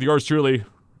basketball with yours truly.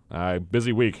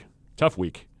 Busy week. Tough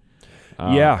week.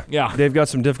 Yeah. They've got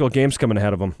some difficult games coming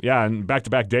ahead of them. Yeah, and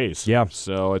back-to-back days. Yeah.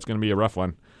 So it's going to be a rough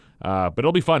one. But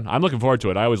it'll be fun. I'm looking forward to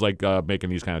it. I always like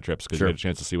making these kind of trips because you get a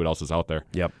chance to see what else is out there.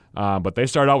 Yep. But they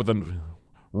start out with the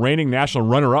reigning national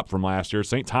runner-up from last year,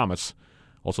 St. Thomas,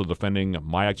 also defending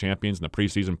MIAC champions and the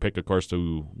preseason pick, of course,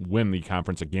 to win the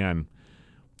conference again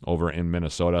over in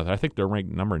Minnesota. I think they're ranked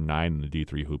number 9 in the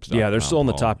D3 hoops. Yeah, they're still in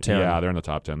the top 10. Yeah, they're in the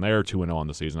top 10. They're 2-0 on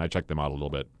the season. I checked them out a little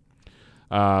bit.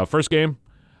 First game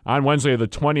on Wednesday the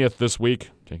 20th this week,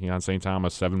 taking on St.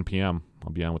 Thomas, 7 p.m.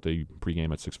 I'll be on with the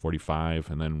pregame at 6:45,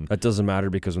 and then that doesn't matter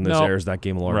because when this airs, that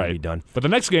game will already be done. But the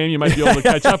next game you might be able to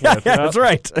catch up with. Yeah, that's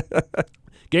right.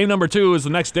 Game number 2 is the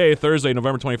next day, Thursday,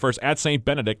 November 21st, at St.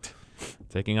 Benedict,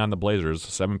 taking on the Blazers,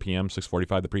 7 p.m.,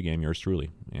 6:45 the pregame, yours truly.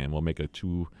 And we'll make it's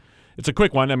a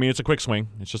quick one. I mean, it's a quick swing.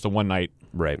 It's just a one night.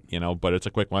 Right. But it's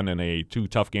a quick one and 2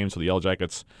 tough games for the Yellow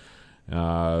Jackets.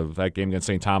 That game against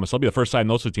St. Thomas, it'll be the first time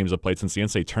those two teams have played since the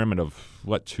NCAA tournament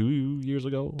of, 2 years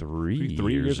ago? 3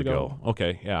 years ago.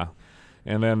 Okay, yeah.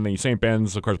 And then the St.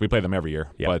 Ben's, of course, we play them every year.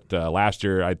 Yep. But last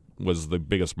year was the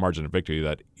biggest margin of victory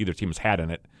that either team has had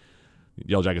in it. The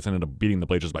Yellow Jackets ended up beating the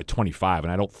Blazers by 25,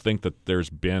 and I don't think that there's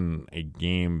been a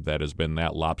game that has been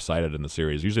that lopsided in the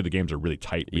series. Usually the games are really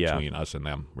tight between us and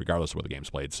them, regardless of where the game's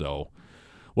played. So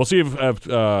we'll see if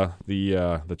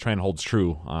the trend holds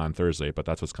true on Thursday, but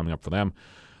that's what's coming up for them.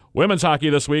 Women's hockey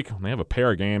this week, they have a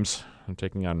pair of games. I'm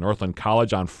taking on Northland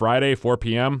College on Friday, 4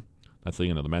 p.m. That's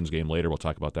leading into the men's game later. We'll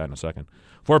talk about that in a second.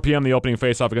 4 p.m., the opening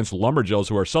faceoff against Lumberjills,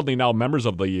 who are suddenly now members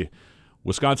of the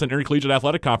Wisconsin Intercollegiate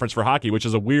Athletic Conference for hockey, which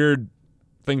is a weird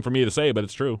thing for me to say, but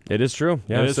it's true. It is true.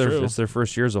 Yeah, it's their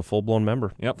first year as a full-blown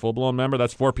member. Yep, full-blown member.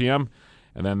 That's 4 p.m.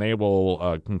 And then they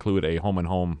will conclude a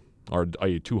home-and-home, or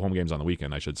 2 home games on the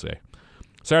weekend, I should say.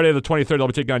 Saturday the 23rd, they'll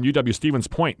be taking on UW Stevens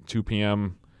Point. 2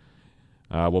 p.m.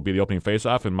 Will be the opening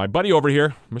faceoff. And my buddy over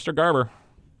here, Mr. Garber,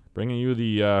 bringing you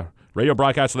the radio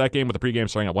broadcast of that game with the pregame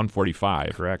starting at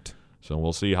 1:45. Correct. So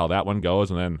we'll see how that one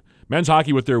goes. And then men's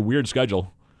hockey with their weird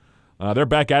schedule. They're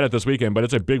back at it this weekend, but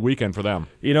it's a big weekend for them.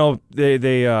 You know,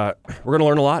 we're going to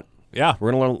learn a lot. Yeah.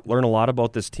 We're going to learn a lot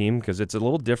about this team because it's a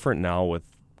little different now with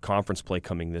conference play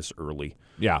coming this early.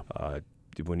 Yeah.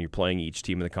 When you're playing each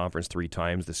team in the conference 3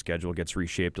 times, the schedule gets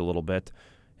reshaped a little bit.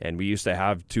 And we used to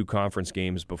have 2 conference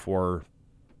games before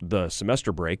the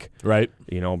semester break. Right.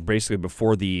 Basically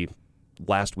before the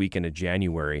last weekend of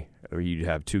January, you'd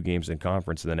have 2 games in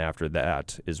conference, and then after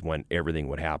that is when everything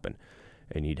would happen.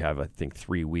 And you'd have, I think,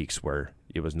 3 weeks where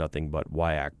it was nothing but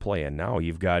WIAC play. And now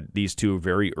you've got these 2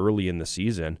 very early in the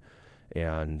season.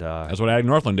 And that's what Ag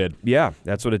Northland did. Yeah,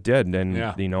 that's what it did. And,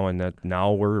 Yeah. and that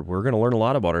now we're going to learn a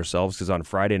lot about ourselves, because on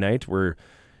Friday night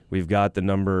we've got the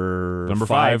number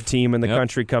 5 team in the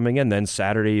country coming in. Then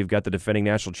Saturday you've got the defending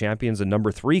national champions and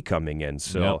number 3 coming in.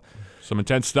 So some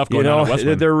intense stuff going on at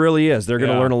Westman. There really is. They're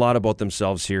going to learn a lot about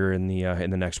themselves here in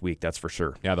the next week. That's for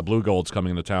sure. Yeah, the Blue Gold's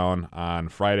coming into town on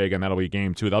Friday. Again, that'll be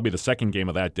game 2. That'll be the second game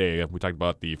of that day. We talked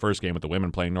about the first game with the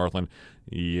women playing Northland.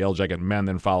 The Yale Jacket men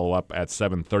then follow up at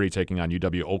 7:30, taking on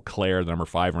UW Eau Claire, the number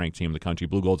 5 ranked team in the country.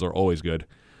 Blue Golds are always good.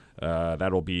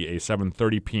 That'll be a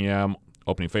 7:30 p.m.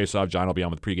 opening faceoff. John will be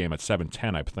on with pregame at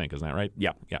 7:10, I think. Isn't that right?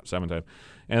 Yeah. Yeah, 7:10.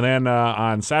 And then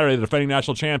on Saturday, the defending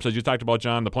national champs, as you talked about,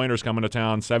 John, the Pointers coming to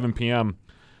town, 7 p.m.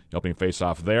 The opening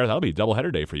faceoff there. That'll be a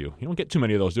doubleheader day for you. You don't get too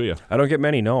many of those, do you? I don't get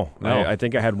many, no. No. I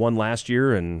think I had one last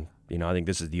year, and I think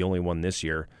this is the only one this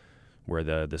year where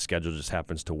the schedule just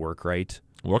happens to work right.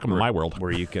 Welcome to my world.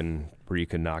 Where you can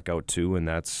knock out 2, and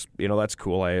that's that's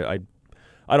cool. I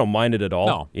don't mind it at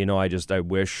all. No.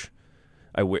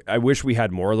 I wish we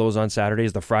had more of those on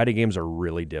Saturdays. The Friday games are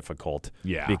really difficult.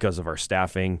 Yeah. Because of our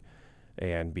staffing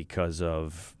and because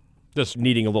of Just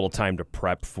needing a little time to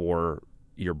prep for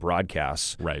your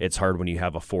broadcasts. Right. It's hard when you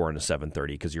have a 4 and a 7:30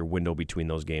 because your window between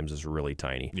those games is really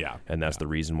tiny. Yeah. And that's the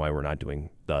reason why we're not doing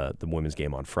the women's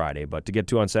game on Friday. But to get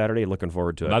to on Saturday, looking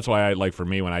forward to it. That's why for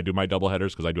me, when I do my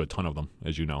doubleheaders, because I do a ton of them,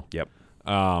 as you know. Yep.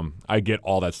 I get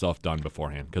all that stuff done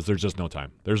beforehand because there's just no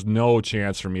time. There's no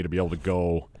chance for me to be able to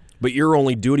go. But your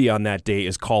only duty on that day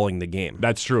is calling the game.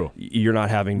 That's true. You're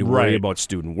not having to worry about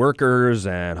student workers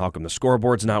and how come the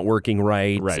scoreboard's not working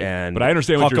right. Right. And but I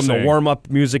understand what you're saying. How come the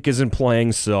warm-up music isn't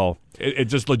playing, so... It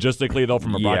just logistically, though,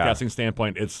 from a broadcasting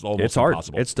standpoint, it's almost hard.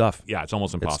 impossible. It's tough. Yeah, it's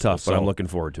almost impossible. It's tough, but So, I'm looking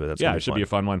forward to it. That's it should be a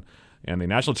fun one. And the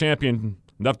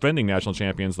defending national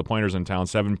champions, the Pointers in town,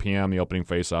 7 p.m., the opening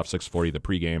face-off, 6:40, the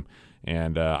pregame.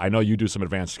 And I know you do some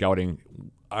advanced scouting.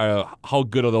 How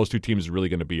good are those 2 teams really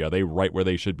going to be? Are they right where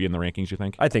they should be in the rankings, you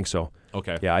think? I think so.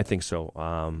 Okay. Yeah, I think so.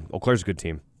 Eau Claire's a good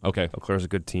team. Okay. Eau Claire's a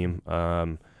good team.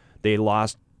 They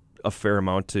lost a fair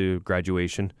amount to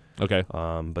graduation. Okay.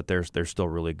 But they're still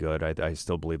really good. I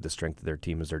still believe the strength of their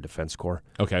team is their defense core.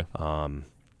 Okay.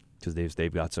 Because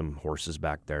they've got some horses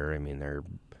back there. I mean, they're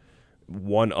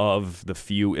one of the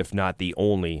few, if not the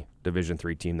only, Division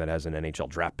III team that has an NHL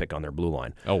draft pick on their blue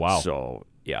line. Oh, wow. So,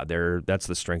 yeah, that's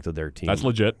the strength of their team. That's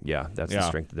legit. Yeah, that's the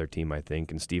strength of their team, I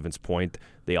think. And Stevens Point,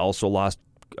 they also lost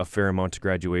a fair amount to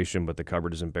graduation, but the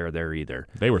cupboard isn't bare there either.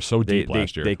 They were so deep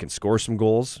last year. They can score some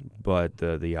goals, but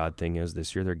the odd thing is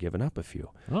this year they're giving up a few.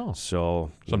 Oh.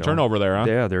 So Some turnover there, huh?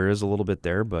 Yeah, there is a little bit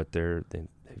there, but they've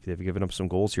given up some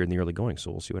goals here in the early going,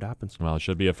 so we'll see what happens. Well, it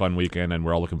should be a fun weekend, and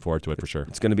we're all looking forward to it for sure.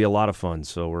 It's going to be a lot of fun,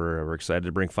 so we're excited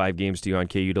to bring 5 games to you on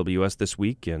KUWS this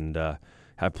week, and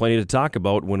have plenty to talk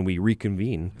about when we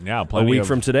reconvene a week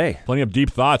from today. Plenty of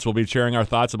deep thoughts. We'll be sharing our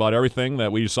thoughts about everything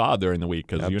that we saw during the week,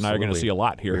 because you and I are going to see a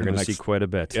lot here. We're going to see quite a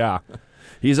bit. Yeah.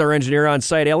 He's our engineer on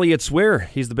site, Elliot Swear.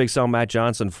 He's the big sound, Matt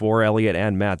Johnson. For Elliot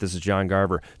and Matt, this is John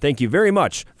Garver. Thank you very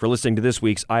much for listening to this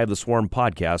week's Eye of the Swarm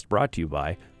podcast, brought to you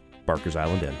by Barker's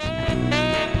Island Inn.